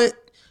have throw it.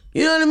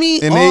 You know what I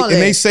mean? And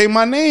they say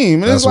my name.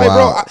 And That's it's like,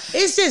 wild. bro,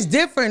 It's just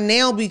different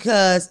now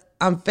because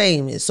I'm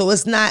famous. So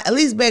it's not, at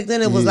least back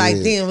then it was like,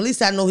 damn, at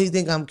least I know he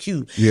think I'm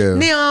cute. Yeah.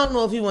 Now I don't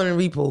know if he want to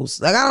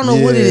repost. Like, I don't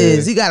know what it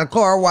is. He got a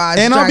car wash.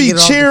 and I'll be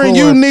cheering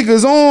you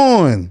niggas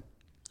on.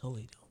 No,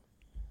 he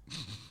don't.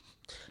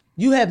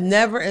 You have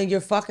never in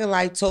your fucking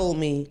life told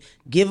me,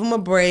 give him a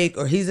break,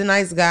 or he's a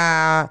nice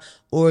guy,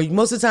 or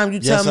most of the time you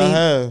tell Yes, me. I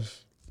have.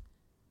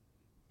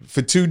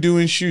 For two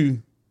doing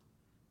shoe.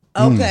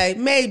 Okay,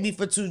 maybe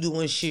for two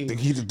doing shit.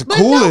 He's the But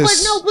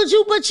coolest.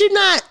 but you're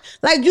not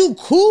like you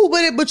cool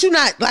with it, but you're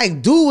not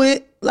like do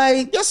it.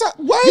 Like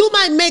what? You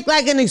might make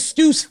like an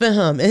excuse for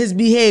him and his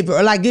behavior,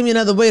 or like give me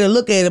another way to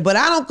look at it. But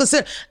I don't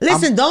consider.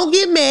 Listen, don't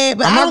get mad,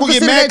 but I'm I not don't gonna get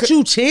consider mad that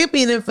you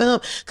championing for him.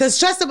 Cause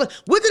trust him.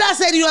 What did I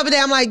say to you the other day?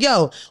 I'm like,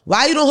 yo,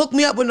 why you don't hook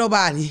me up with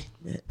nobody?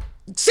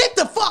 Sit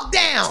the fuck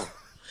down.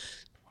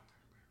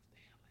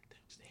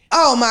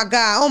 Oh my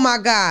god. Oh my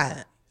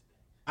god.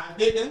 I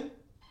didn't.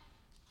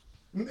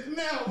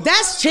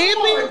 That's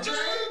champion.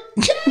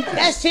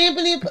 That's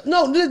championing.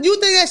 No, you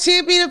think that's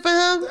championing for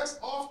him? That's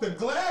off the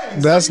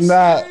glass. That's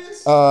not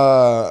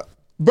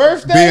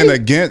birthday being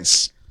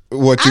against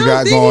what you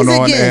got I don't going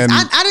think on, he's against.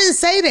 and I didn't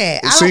say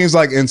that. it seems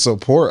like in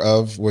support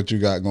of what you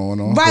got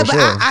going on. Right, for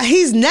but sure.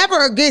 he's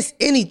never against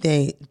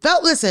anything.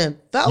 Phelps You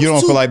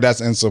don't feel like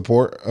that's in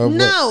support of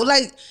no,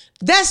 like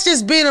that's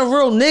just being a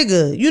real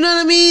nigga. You know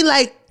what I mean?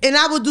 Like, and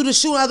I would do the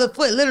shoe on the other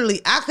foot. Literally,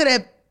 I could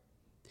have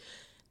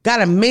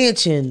got a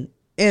mansion,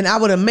 and I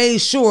would have made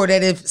sure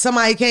that if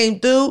somebody came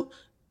through,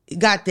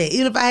 got that.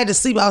 Even if I had to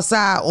sleep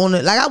outside on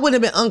it, like I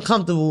wouldn't have been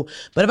uncomfortable.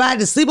 But if I had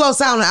to sleep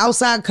outside on the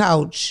outside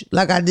couch,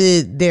 like I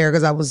did there,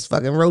 because I was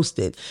fucking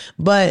roasted.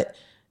 But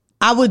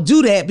I would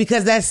do that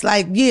because that's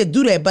like, yeah,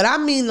 do that. But I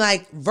mean,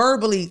 like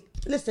verbally.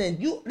 Listen,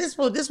 this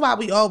is why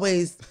we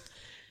always.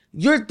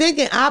 You're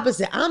thinking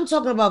opposite. I'm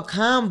talking about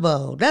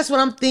convo. That's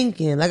what I'm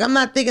thinking. Like, I'm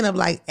not thinking of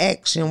like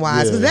action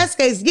wise. Because that's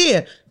case,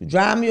 yeah, you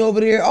drive me over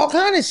there, all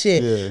kind of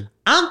shit. Yeah.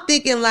 I'm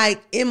thinking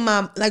like in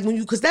my, like when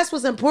you, because that's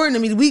what's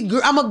important to me.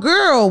 I'm a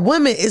girl.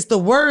 Women, it's the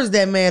words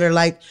that matter.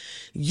 Like,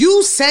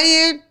 you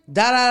saying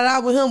da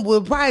with him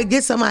will probably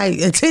get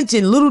somebody's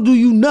attention. Little do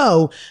you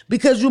know,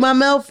 because you're my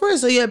male friend,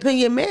 so your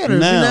opinion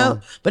matters, Now, you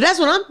know? But that's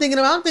what I'm thinking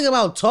about. I'm thinking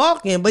about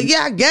talking. But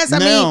yeah, I guess, I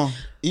mean.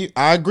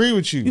 I agree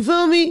with you. You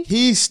feel me?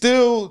 He's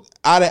still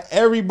out of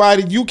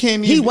everybody. You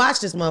can't even. He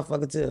watched this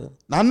motherfucker too.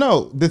 I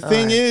know. The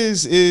thing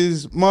is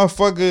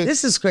motherfucker.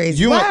 This is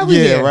crazy. You Why are we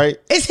yeah, here? right.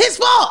 It's his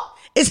fault.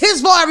 It's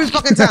his fault every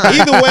fucking time.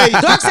 Either way,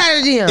 Dark side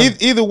of the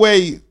DM. Either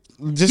way,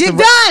 just You're to,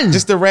 done.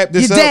 Just to wrap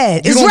this You're up.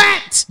 dead. You It's don't-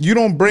 wrapped. You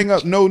don't bring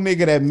up no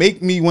nigga that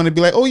make me want to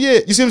be like, oh yeah.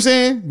 You see what I'm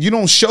saying? You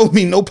don't show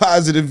me no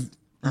positive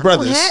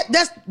brothers.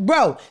 That's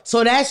bro.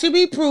 So that should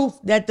be proof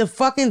that the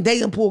fucking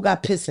dating pool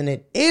got piss in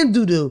it and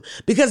doo doo.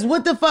 Because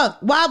what the fuck?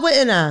 Why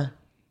wouldn't I?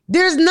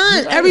 There's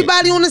none. Right.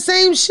 Everybody on the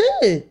same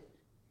shit.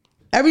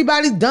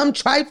 Everybody dumb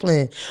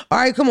trifling. All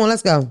right, come on,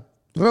 let's go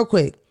real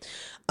quick.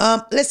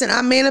 Listen,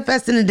 I'm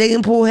manifesting the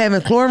dating pool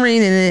having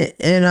chlorine in it,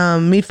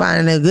 and me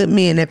finding a good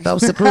man that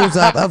Phelps approves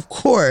of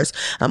course.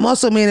 I'm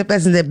also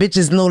manifesting that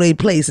bitches know their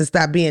place and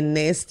stop being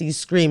nasty,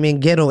 screaming,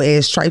 ghetto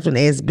ass, trifling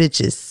ass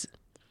bitches.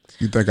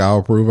 You think I'll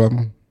approve of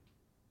him?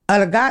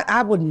 The guy,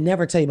 I would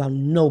never tell you about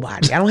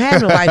nobody. I don't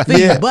have nobody for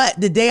you,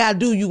 but the day I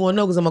do, you gonna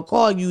know because I'm gonna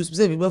call you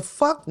specific. But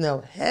fuck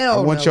no, hell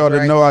no. I want y'all to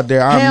Dre. know out there,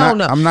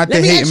 Hell I'm not the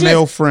Let me ask hating you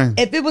male this. friend.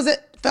 If it was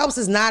Phelps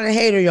is not a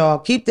hater, y'all.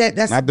 Keep that.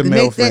 That's Not the make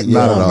male that friend,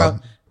 not known, at all. bro.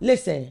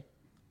 Listen,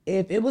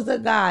 if it was a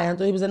guy, I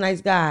thought he was a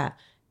nice guy,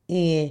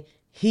 and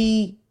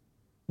he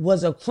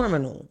was a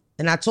criminal,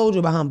 and I told you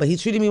about him, but he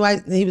treated me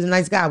like he was a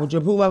nice guy. Would you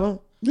approve of him?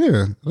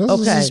 Yeah, that's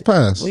Okay. his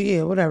past. Well,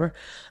 yeah, whatever.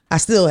 I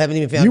still haven't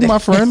even found You that. my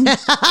friend.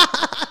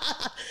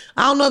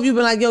 I don't know if you've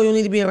been like, yo, you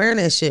need to be around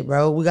that shit,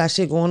 bro. We got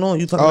shit going on.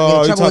 You talking about Oh, getting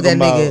you in trouble with that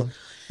talking nigga. about-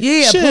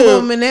 Yeah, Shit.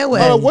 prove him in that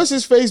way. What's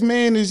his face,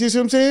 man? Is you see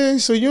what I'm saying?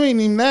 So you ain't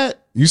even that.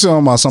 You talking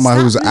about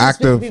somebody who's Stop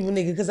active? disrespecting people,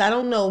 nigga, because I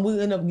don't know. We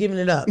end up giving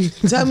it up.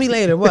 Tell me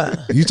later what.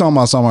 You talking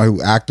about somebody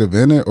who active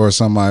in it or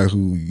somebody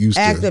who used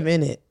Active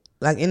in it,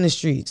 like in the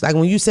streets. Like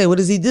when you say, what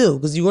does he do?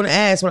 Because you're going to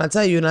ask when I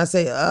tell you, and I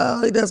say,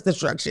 oh, he does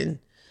construction.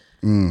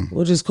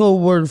 Which is code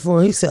word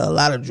for he sell a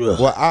lot of drugs.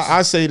 Well,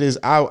 I say this.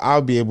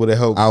 I'll be able to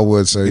help. to? I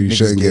would say you Niggas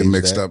shouldn't get gauge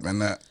mixed that. up in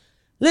that.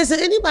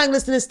 Listen, anybody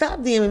listening, stop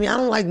DMing me. I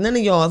don't like none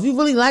of y'all. If you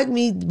really like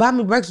me, buy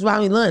me breakfast, buy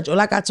me lunch. Or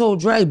like I told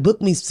Dre, book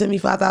me, send me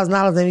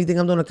 $5,000 anything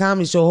I'm doing a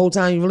comedy show the whole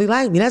time you really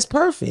like me. That's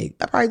perfect.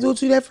 I probably do it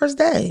to you that first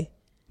day.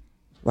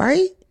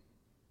 Right?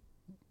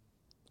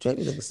 Dre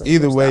be looking so Either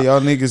stressed way, out. y'all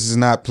niggas is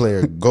not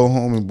player. Go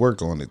home and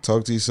work on it.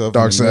 Talk to yourself.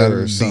 Dark in the side mirror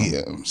of or something.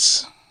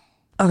 DMs.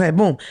 Okay,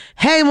 boom.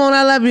 Hey, Mon,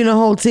 I love you and the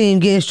whole team.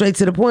 Getting straight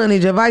to the point. I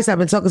need your advice. I've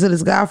been talking to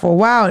this guy for a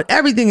while, and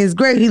everything is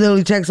great. He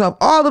literally checks off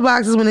all the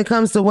boxes when it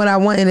comes to what I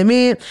want in a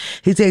man.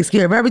 He takes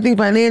care of everything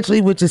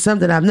financially, which is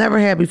something I've never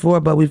had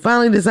before, but we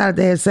finally decided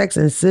to have sex,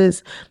 and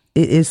sis,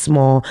 it is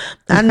small.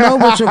 I know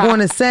what you're going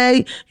to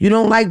say. You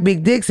don't like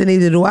big dicks, and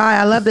neither do I.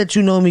 I love that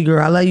you know me,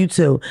 girl. I love you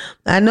too.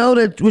 I know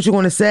that what you're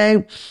going to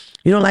say.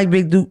 You don't like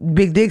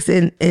big dicks,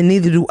 and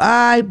neither do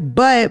I,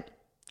 but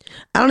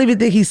I don't even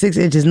think he's 6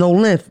 inches. No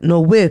length, no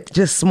width,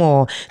 just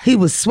small. He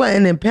was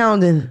sweating and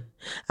pounding.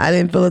 I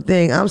didn't feel a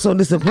thing. I'm so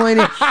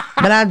disappointed,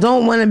 but I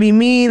don't want to be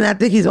mean. I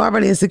think he's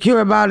already insecure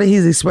about it.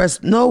 He's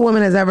expressed no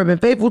woman has ever been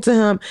faithful to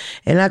him,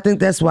 and I think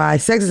that's why.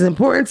 Sex is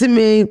important to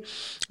me,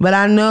 but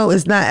I know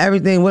it's not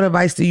everything. What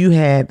advice do you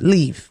have?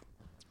 Leave.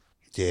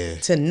 Yeah.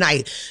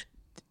 Tonight.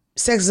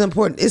 Sex is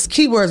important. It's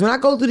keywords. When I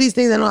go through these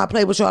things, I know I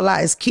play with y'all a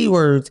lot. It's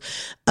keywords.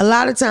 A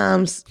lot of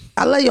times,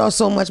 I love y'all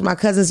so much, my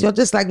cousins. Y'all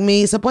just like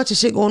me. It's a bunch of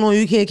shit going on.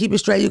 You can't keep it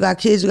straight. You got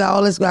kids. You got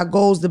all this. You got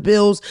goals, the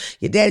bills.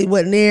 Your daddy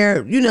wasn't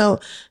there. You know,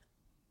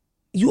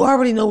 you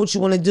already know what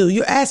you want to do.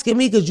 You're asking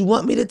me because you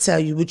want me to tell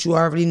you what you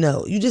already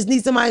know. You just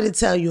need somebody to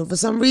tell you. And for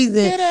some reason,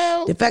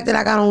 the fact that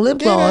I got on lip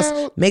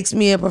gloss makes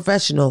me a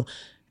professional.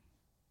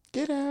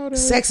 Get out of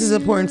Sex is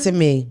important to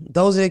me.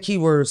 Those are the key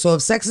words. So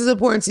if sex is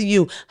important to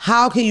you,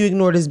 how can you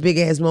ignore this big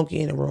ass monkey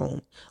in the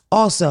room?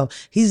 Also,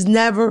 he's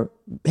never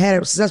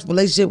had a successful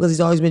relationship because he's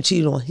always been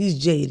cheated on. He's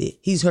jaded.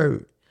 He's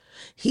hurt.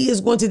 He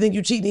is going to think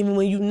you're cheating even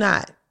when you're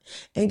not.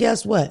 And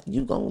guess what?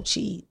 You gonna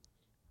cheat.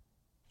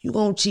 You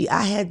gonna cheat.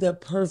 I had the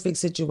perfect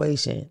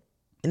situation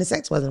and the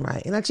sex wasn't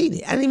right and I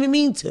cheated. I didn't even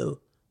mean to.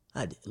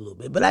 I did a little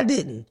bit, but I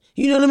didn't.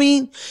 You know what I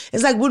mean?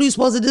 It's like, what are you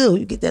supposed to do?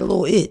 You get that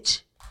little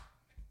itch.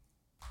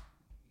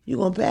 You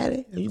gonna pat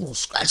it or you gonna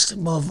scratch the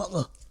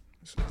motherfucker?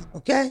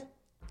 Okay?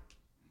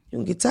 You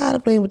gonna get tired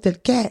of playing with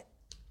that cat.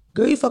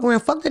 Girl, you fuck around,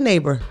 fuck the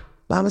neighbor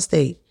by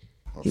mistake.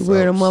 He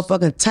wear the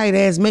motherfucking tight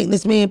ass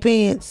maintenance man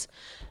pants.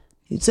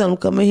 You tell him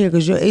come in here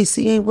because your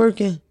AC ain't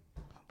working.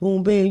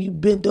 Boom, bam, you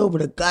bent over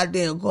the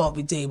goddamn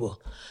coffee table.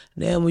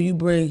 Now when you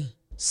bring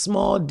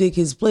small dick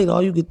his plate,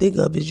 all you can think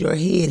of is your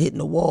head hitting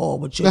the wall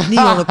with your knee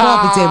on the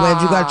coffee table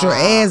as you got your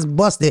ass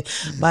busted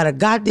by the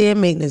goddamn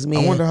maintenance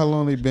man. I wonder how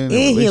long they been in a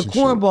he a relationship.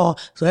 cornball.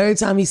 So every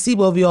time he see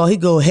both of y'all, he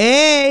go,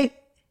 hey,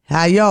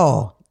 how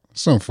y'all?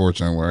 It's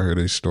unfortunate when I hear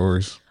these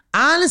stories.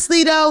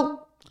 Honestly though,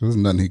 There's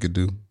nothing he could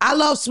do. I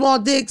love small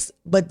dicks,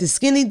 but the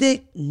skinny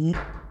dick, no.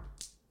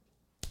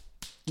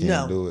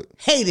 do it.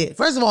 Hate it.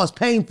 First of all, it's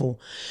painful.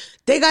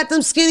 They got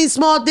them skinny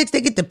small dicks. They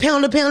get the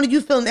pound.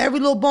 You feeling every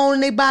little bone in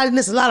their body, and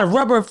there's a lot of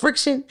rubber and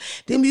friction.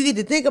 Then you get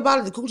to think about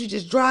it, the coochie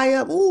just dry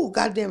up. Ooh,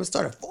 goddamn, it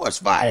started a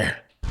forest fire.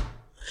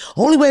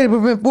 Only way to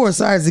prevent forest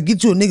fire is to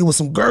get you a nigga with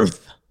some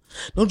girth.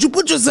 Don't you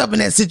put yourself in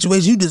that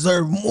situation. You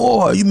deserve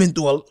more. You've been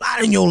through a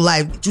lot in your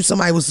life. Get you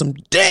somebody with some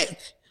dick.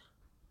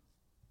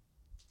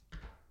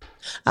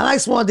 I like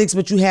small dicks,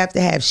 but you have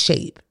to have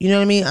shape. You know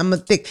what I mean? I'm a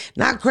thick,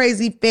 not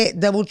crazy, fat,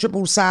 double,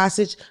 triple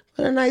sausage,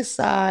 but a nice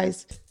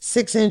size.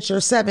 6 inch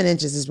or 7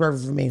 inches is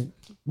perfect for me.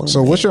 Boom,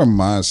 So what's your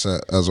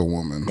mindset as a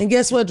woman? And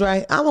guess what,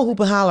 Dre? I'm a hoop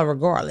and holler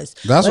regardless.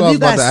 That's what I was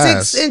about to ask. If you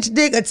got 6 inch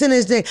dick, a 10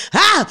 inch dick,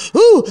 ah,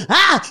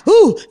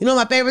 ooh. You know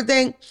my favorite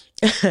thing?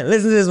 Listen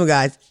to this one,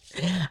 guys.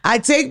 I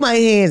take my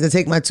hands and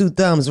take my 2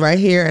 thumbs right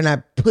here and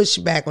I push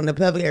back on the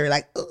pelvic area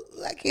like, ooh,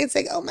 I can't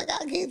take it. Oh my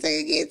God, I can't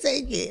take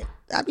it.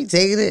 I be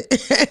taking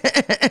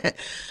it.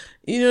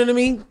 You know what I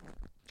mean?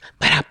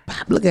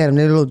 Look at them,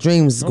 their little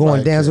dreams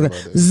going down.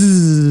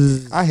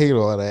 I hate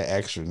all that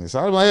extraness.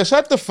 I'm like,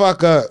 shut the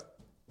fuck up.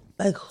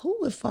 Like, who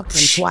would fuck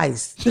him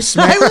twice?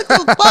 Like, what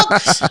the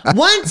fuck?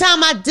 One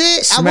time I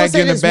did. I will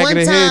say this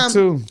one time.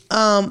 Too.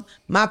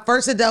 My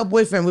first adult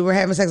boyfriend, we were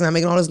having sex and I'm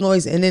making all this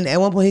noise. And then at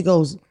one point he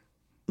goes,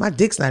 my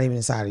dick's not even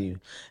inside of you.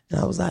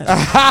 And I was like,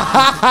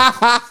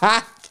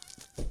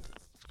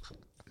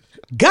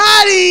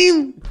 got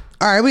him.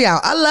 All right, we out.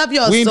 I love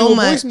y'all so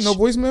much. No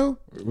voicemail?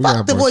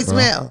 Fuck the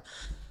voicemail.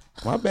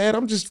 My bad.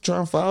 I'm just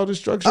trying to follow the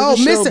structure Oh, of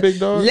the show, Mr. big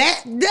dog.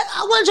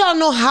 I want y'all to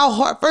know how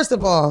hard, first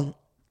of all,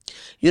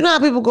 you know how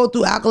people go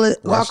through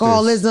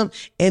alcoholism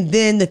and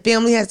then the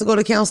family has to go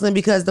to counseling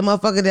because the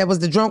motherfucker that was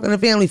the drunk in the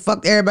family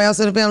fucked everybody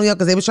else in the family up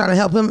because they was trying to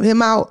help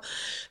him out.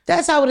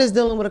 That's how it is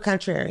dealing with a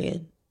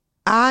contrarian.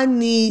 I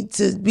need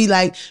to be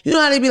like, you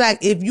know how they be like,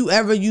 if you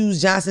ever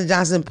use Johnson &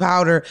 Johnson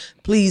powder,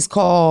 please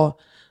call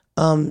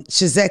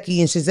Shizeki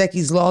and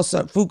Shizeki's Law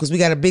Fruit because we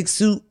got a big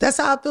suit. That's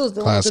how it feels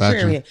dealing with a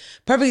contrarian.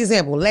 Perfect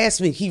example. Last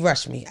week, he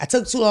rushed me. I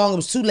took too long. It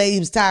was too late. He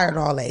was tired and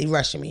all that. He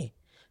rushed me.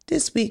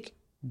 This week,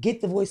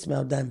 get the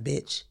voicemail done,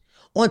 bitch.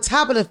 On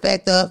top of the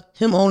fact of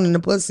him owning the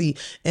pussy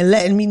and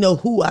letting me know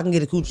who I can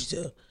get a coochie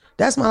to.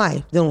 That's my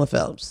life dealing with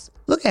Phelps.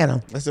 Look at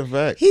him. That's a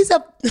fact. He's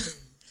a...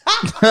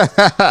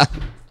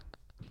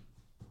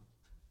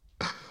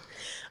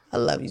 I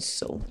love you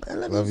so much. I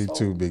love you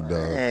too, big dog.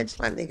 That's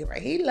my nigga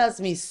right. He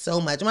loves me so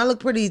much. When I look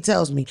pretty, he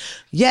tells me,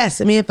 yes,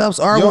 me and Phelps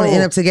are going to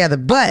end up together.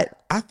 But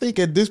I think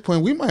at this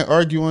point, we might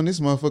argue on this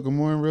motherfucker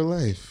more in real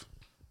life.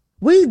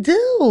 We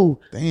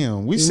do.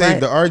 Damn, we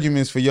saved the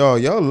arguments for y'all.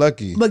 Y'all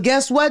lucky. But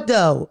guess what,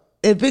 though?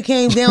 if it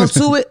came down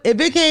to it,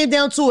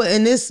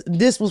 and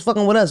this was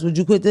fucking with us, would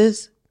you quit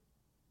this?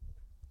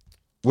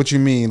 What you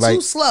mean? Like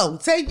too slow.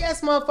 Say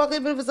yes, motherfucker,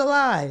 even if it's a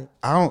lie.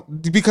 I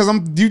don't, because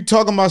you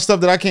talking about stuff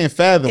that I can't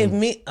fathom. You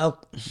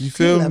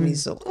feel me? Love me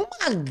so. Oh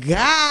my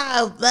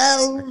God,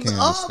 bro.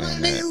 All my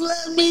niggas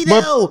love me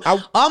though.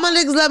 All my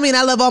niggas love me, and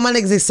I love all my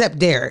niggas except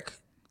Derek.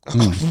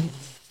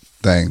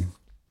 Dang.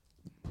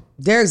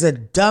 Derek's a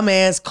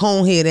dumbass,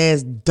 conehead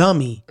ass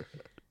dummy.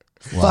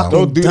 Wow.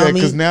 Don't do that,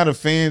 because now the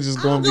fans is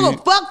gonna be.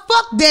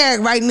 Fuck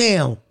Derek right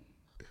now.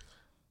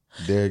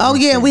 Derek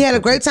We had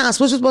a great time.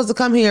 Switch was supposed to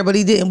come here, but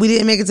he didn't. We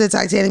didn't make it to the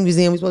Titanic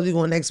Museum. We're supposed to be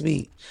going next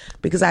week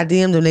because I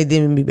DM'd them. They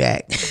didn't me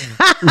back. Yo,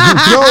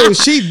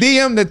 she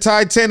DM'd the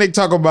Titanic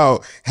talk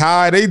about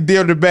how they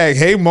DM'd her back.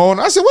 Hey,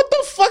 Mona. I said, what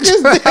the fuck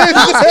is this?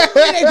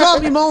 They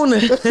called me Mona.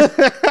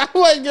 I'm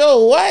like,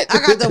 yo, what? I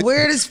got the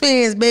weirdest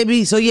fans,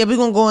 baby. So yeah, we're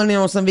gonna go in there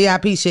on some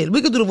VIP shit.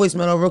 We could do the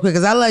voicemail over real quick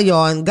because I love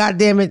y'all, and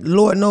goddamn it,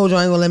 Lord knows y'all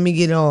ain't gonna let me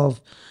get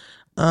off.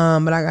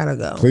 But I gotta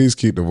go. Please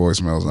keep the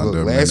voicemails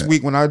under a minute. Last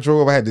week when I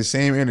drove, I had the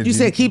same energy. You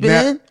said keep it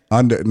in?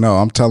 No,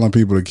 I'm telling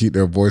people to keep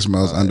their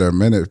voicemails under a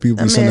minute.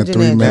 People be sending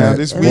 3 minutes.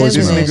 This week,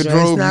 this nigga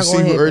drove. You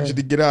see who urged you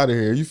to get out of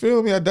here. You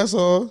feel me? That's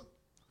all.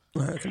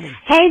 Right, come on.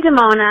 Hey,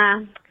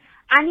 Damona.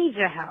 I need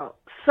your help.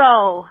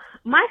 So,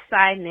 my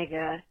side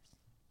nigga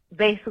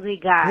basically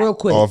got... Real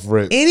quick. Off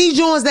rip. Any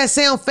joints that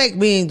sound fake,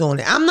 we ain't doing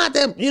it. I'm not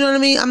that, you know what I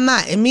mean? I'm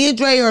not. And me and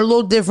Dre are a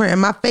little different, and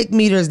my fake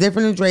meter is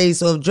different than Dre.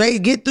 So if Dre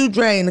get through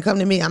Dre and to come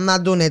to me, I'm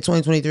not doing that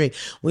 2023.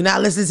 We're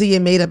not listening to your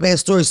made up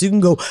ass story. So you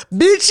can go,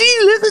 bitch,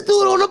 you listen to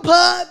it on the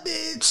pod,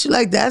 bitch.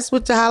 Like, that's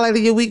what the highlight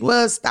of your week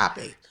was. Stop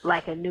it.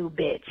 Like a new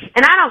bitch.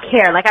 And I don't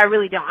care. Like, I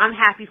really don't. I'm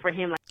happy for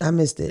him. Like, I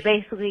missed it.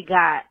 Basically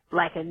got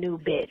like a new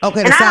bitch.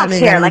 Okay, and I don't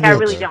care. Like, I bitch.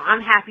 really don't. I'm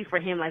happy for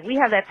him. Like, we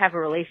have that type of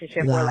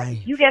relationship where,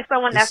 like, you get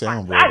someone, that's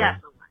fine. I got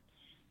someone.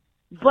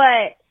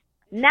 But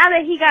now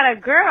that he got a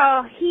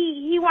girl,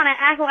 he want to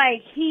act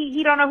like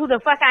he don't know who the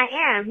fuck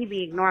I am. He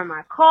be ignoring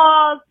my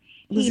calls.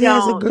 He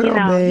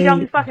don't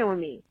be fucking with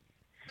me.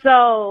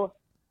 So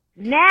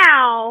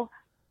now,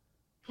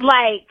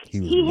 like,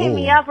 he hit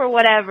me up or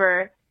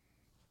whatever,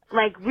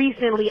 like,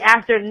 recently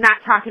after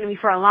not talking to me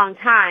for a long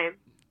time.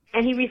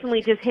 And he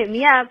recently just hit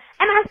me up, and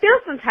I feel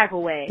some type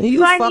of way. So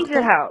I need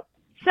your help.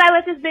 Should I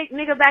let this big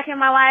nigga back in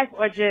my life,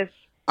 or just...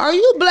 Are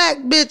you black,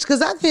 bitch?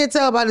 Because I can't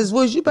tell by this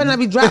voice. You better not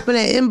be dropping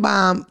that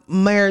M-bomb,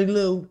 Mary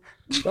Lou.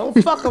 Don't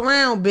fuck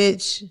around,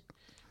 bitch.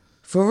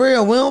 For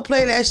real, we don't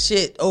play that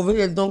shit over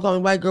here. Don't Call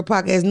Me White Girl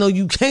podcast. No,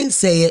 you can't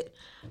say it.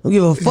 Don't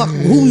give a fuck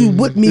who you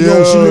with me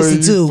goes you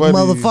listen to, funny.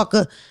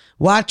 Motherfucker.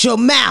 Watch your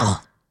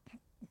mouth.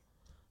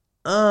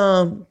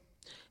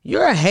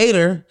 You're a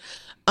hater.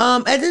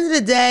 At the end of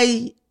the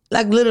day,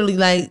 like, literally,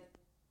 like,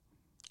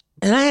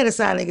 and I had a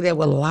side nigga that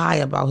would lie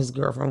about his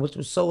girlfriend, which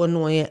was so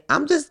annoying.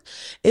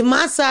 If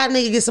my side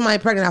nigga gets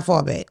somebody pregnant, I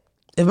fall back.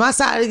 If my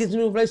side nigga gets a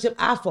new relationship,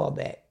 I fall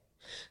back.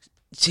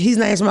 He's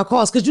not answering my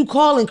calls because you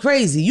calling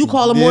crazy. You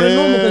calling more than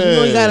normal because you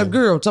know you got a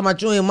girl. Talking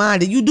about you ain't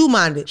mind it. You do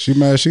mind it. She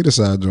mad she the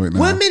side joint now.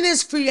 Women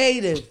is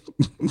creative.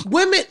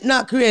 Women,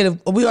 not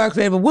creative. We are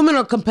creative, but women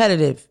are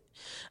competitive.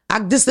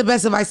 This is the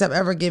best advice I've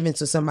ever given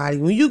to somebody.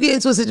 When you get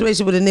into a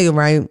situation with a nigga,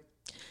 right?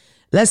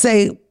 Let's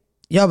say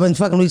y'all been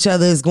fucking with each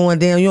other, it's going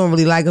down, you don't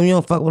really like him, you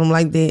don't fuck with him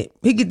like that.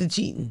 He get to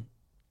cheating.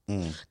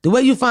 The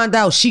way you find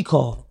out, she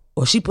called,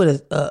 or she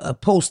put a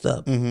post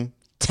up,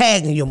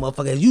 tagging your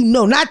motherfucker. You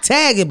know, not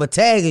tagging, but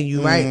tagging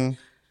you, right? You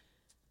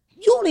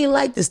don't even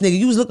like this nigga.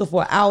 You was looking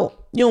for an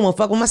out. You don't want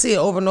to fuck with him. I see it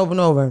over and over and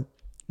over.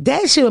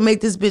 That shit would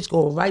make this bitch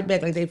go right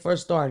back like they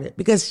first started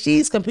because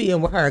she's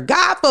competing with her.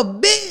 God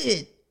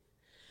forbid.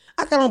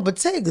 I got on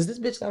potatoes. This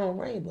bitch got on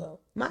rainbow.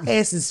 My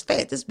ass is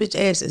fat. This bitch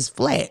ass is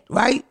flat,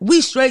 right?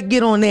 We straight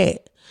get on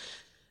that.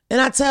 And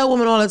I tell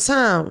women all the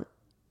time,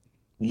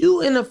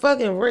 you in a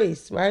fucking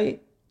race,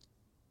 right?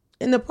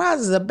 And the prize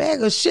is a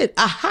bag of shit.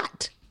 A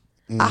hot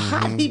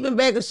heaping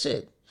bag of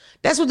shit.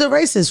 That's what the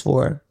race is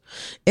for.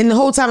 And the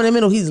whole time in the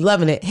middle, he's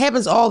loving it.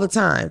 Happens all the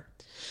time.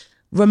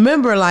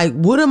 Remember, like,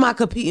 what am I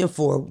competing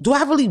for? Do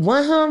I really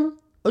want him?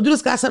 Or do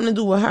this got something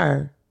to do with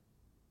her?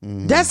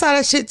 That's how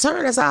that shit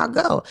turn. That's how I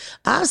go.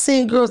 I've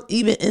seen girls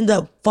even end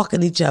up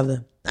fucking each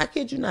other. I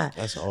kid you not.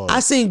 That's all.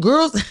 I seen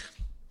girls be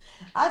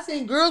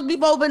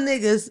over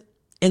niggas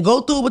and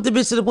go through it with the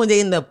bitch to the point they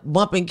end up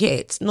bumping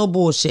cats. No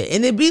bullshit.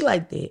 And it be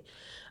like that.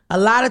 A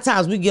lot of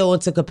times we go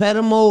into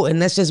competitive mode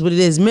and that's just what it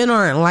is. Men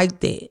aren't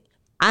like that.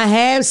 I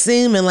have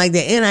seen men like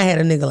that, and I had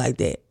a nigga like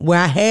that where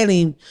I had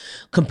him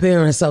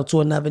comparing himself to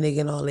another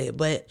nigga and all that.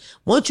 But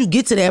once you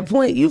get to that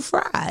point, you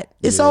fried.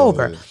 It's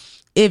over.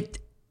 If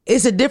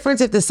it's a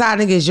difference if the side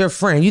nigga is your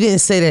friend. You didn't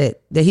say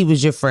that he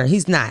was your friend.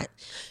 He's not.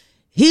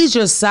 He's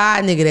your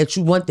side nigga that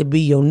you want to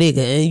be your nigga.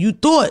 And you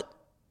thought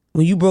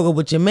when you broke up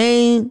with your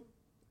main,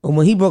 or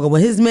when he broke up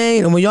with his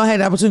main, or when y'all had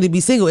the opportunity to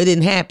be single, it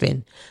didn't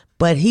happen.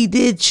 But he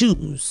did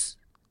choose.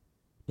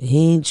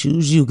 He ain't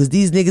choose you because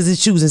these niggas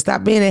is choosing.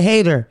 Stop being a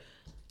hater,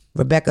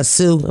 Rebecca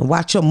Sue, and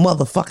watch your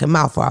motherfucking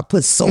mouth or I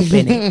put soap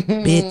in it,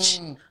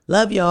 bitch.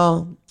 Love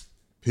y'all.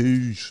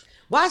 Peace.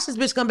 Watch this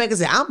bitch come back and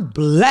say, I'm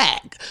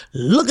black.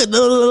 Look at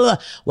the...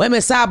 Wait a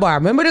minute, sidebar.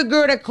 Remember the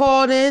girl that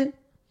called in?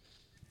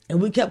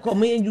 And we kept calling,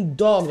 me and you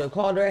dogged her,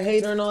 called her a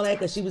hater and all that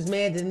because she was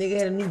mad that the nigga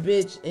had a new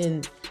bitch.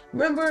 And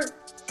remember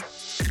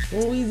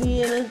in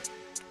Louisiana?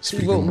 She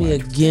wrote me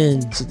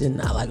again. She did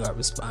not like our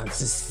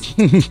responses.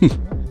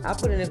 I'll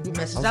put it in a few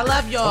messages. I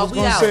love y'all. We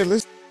out.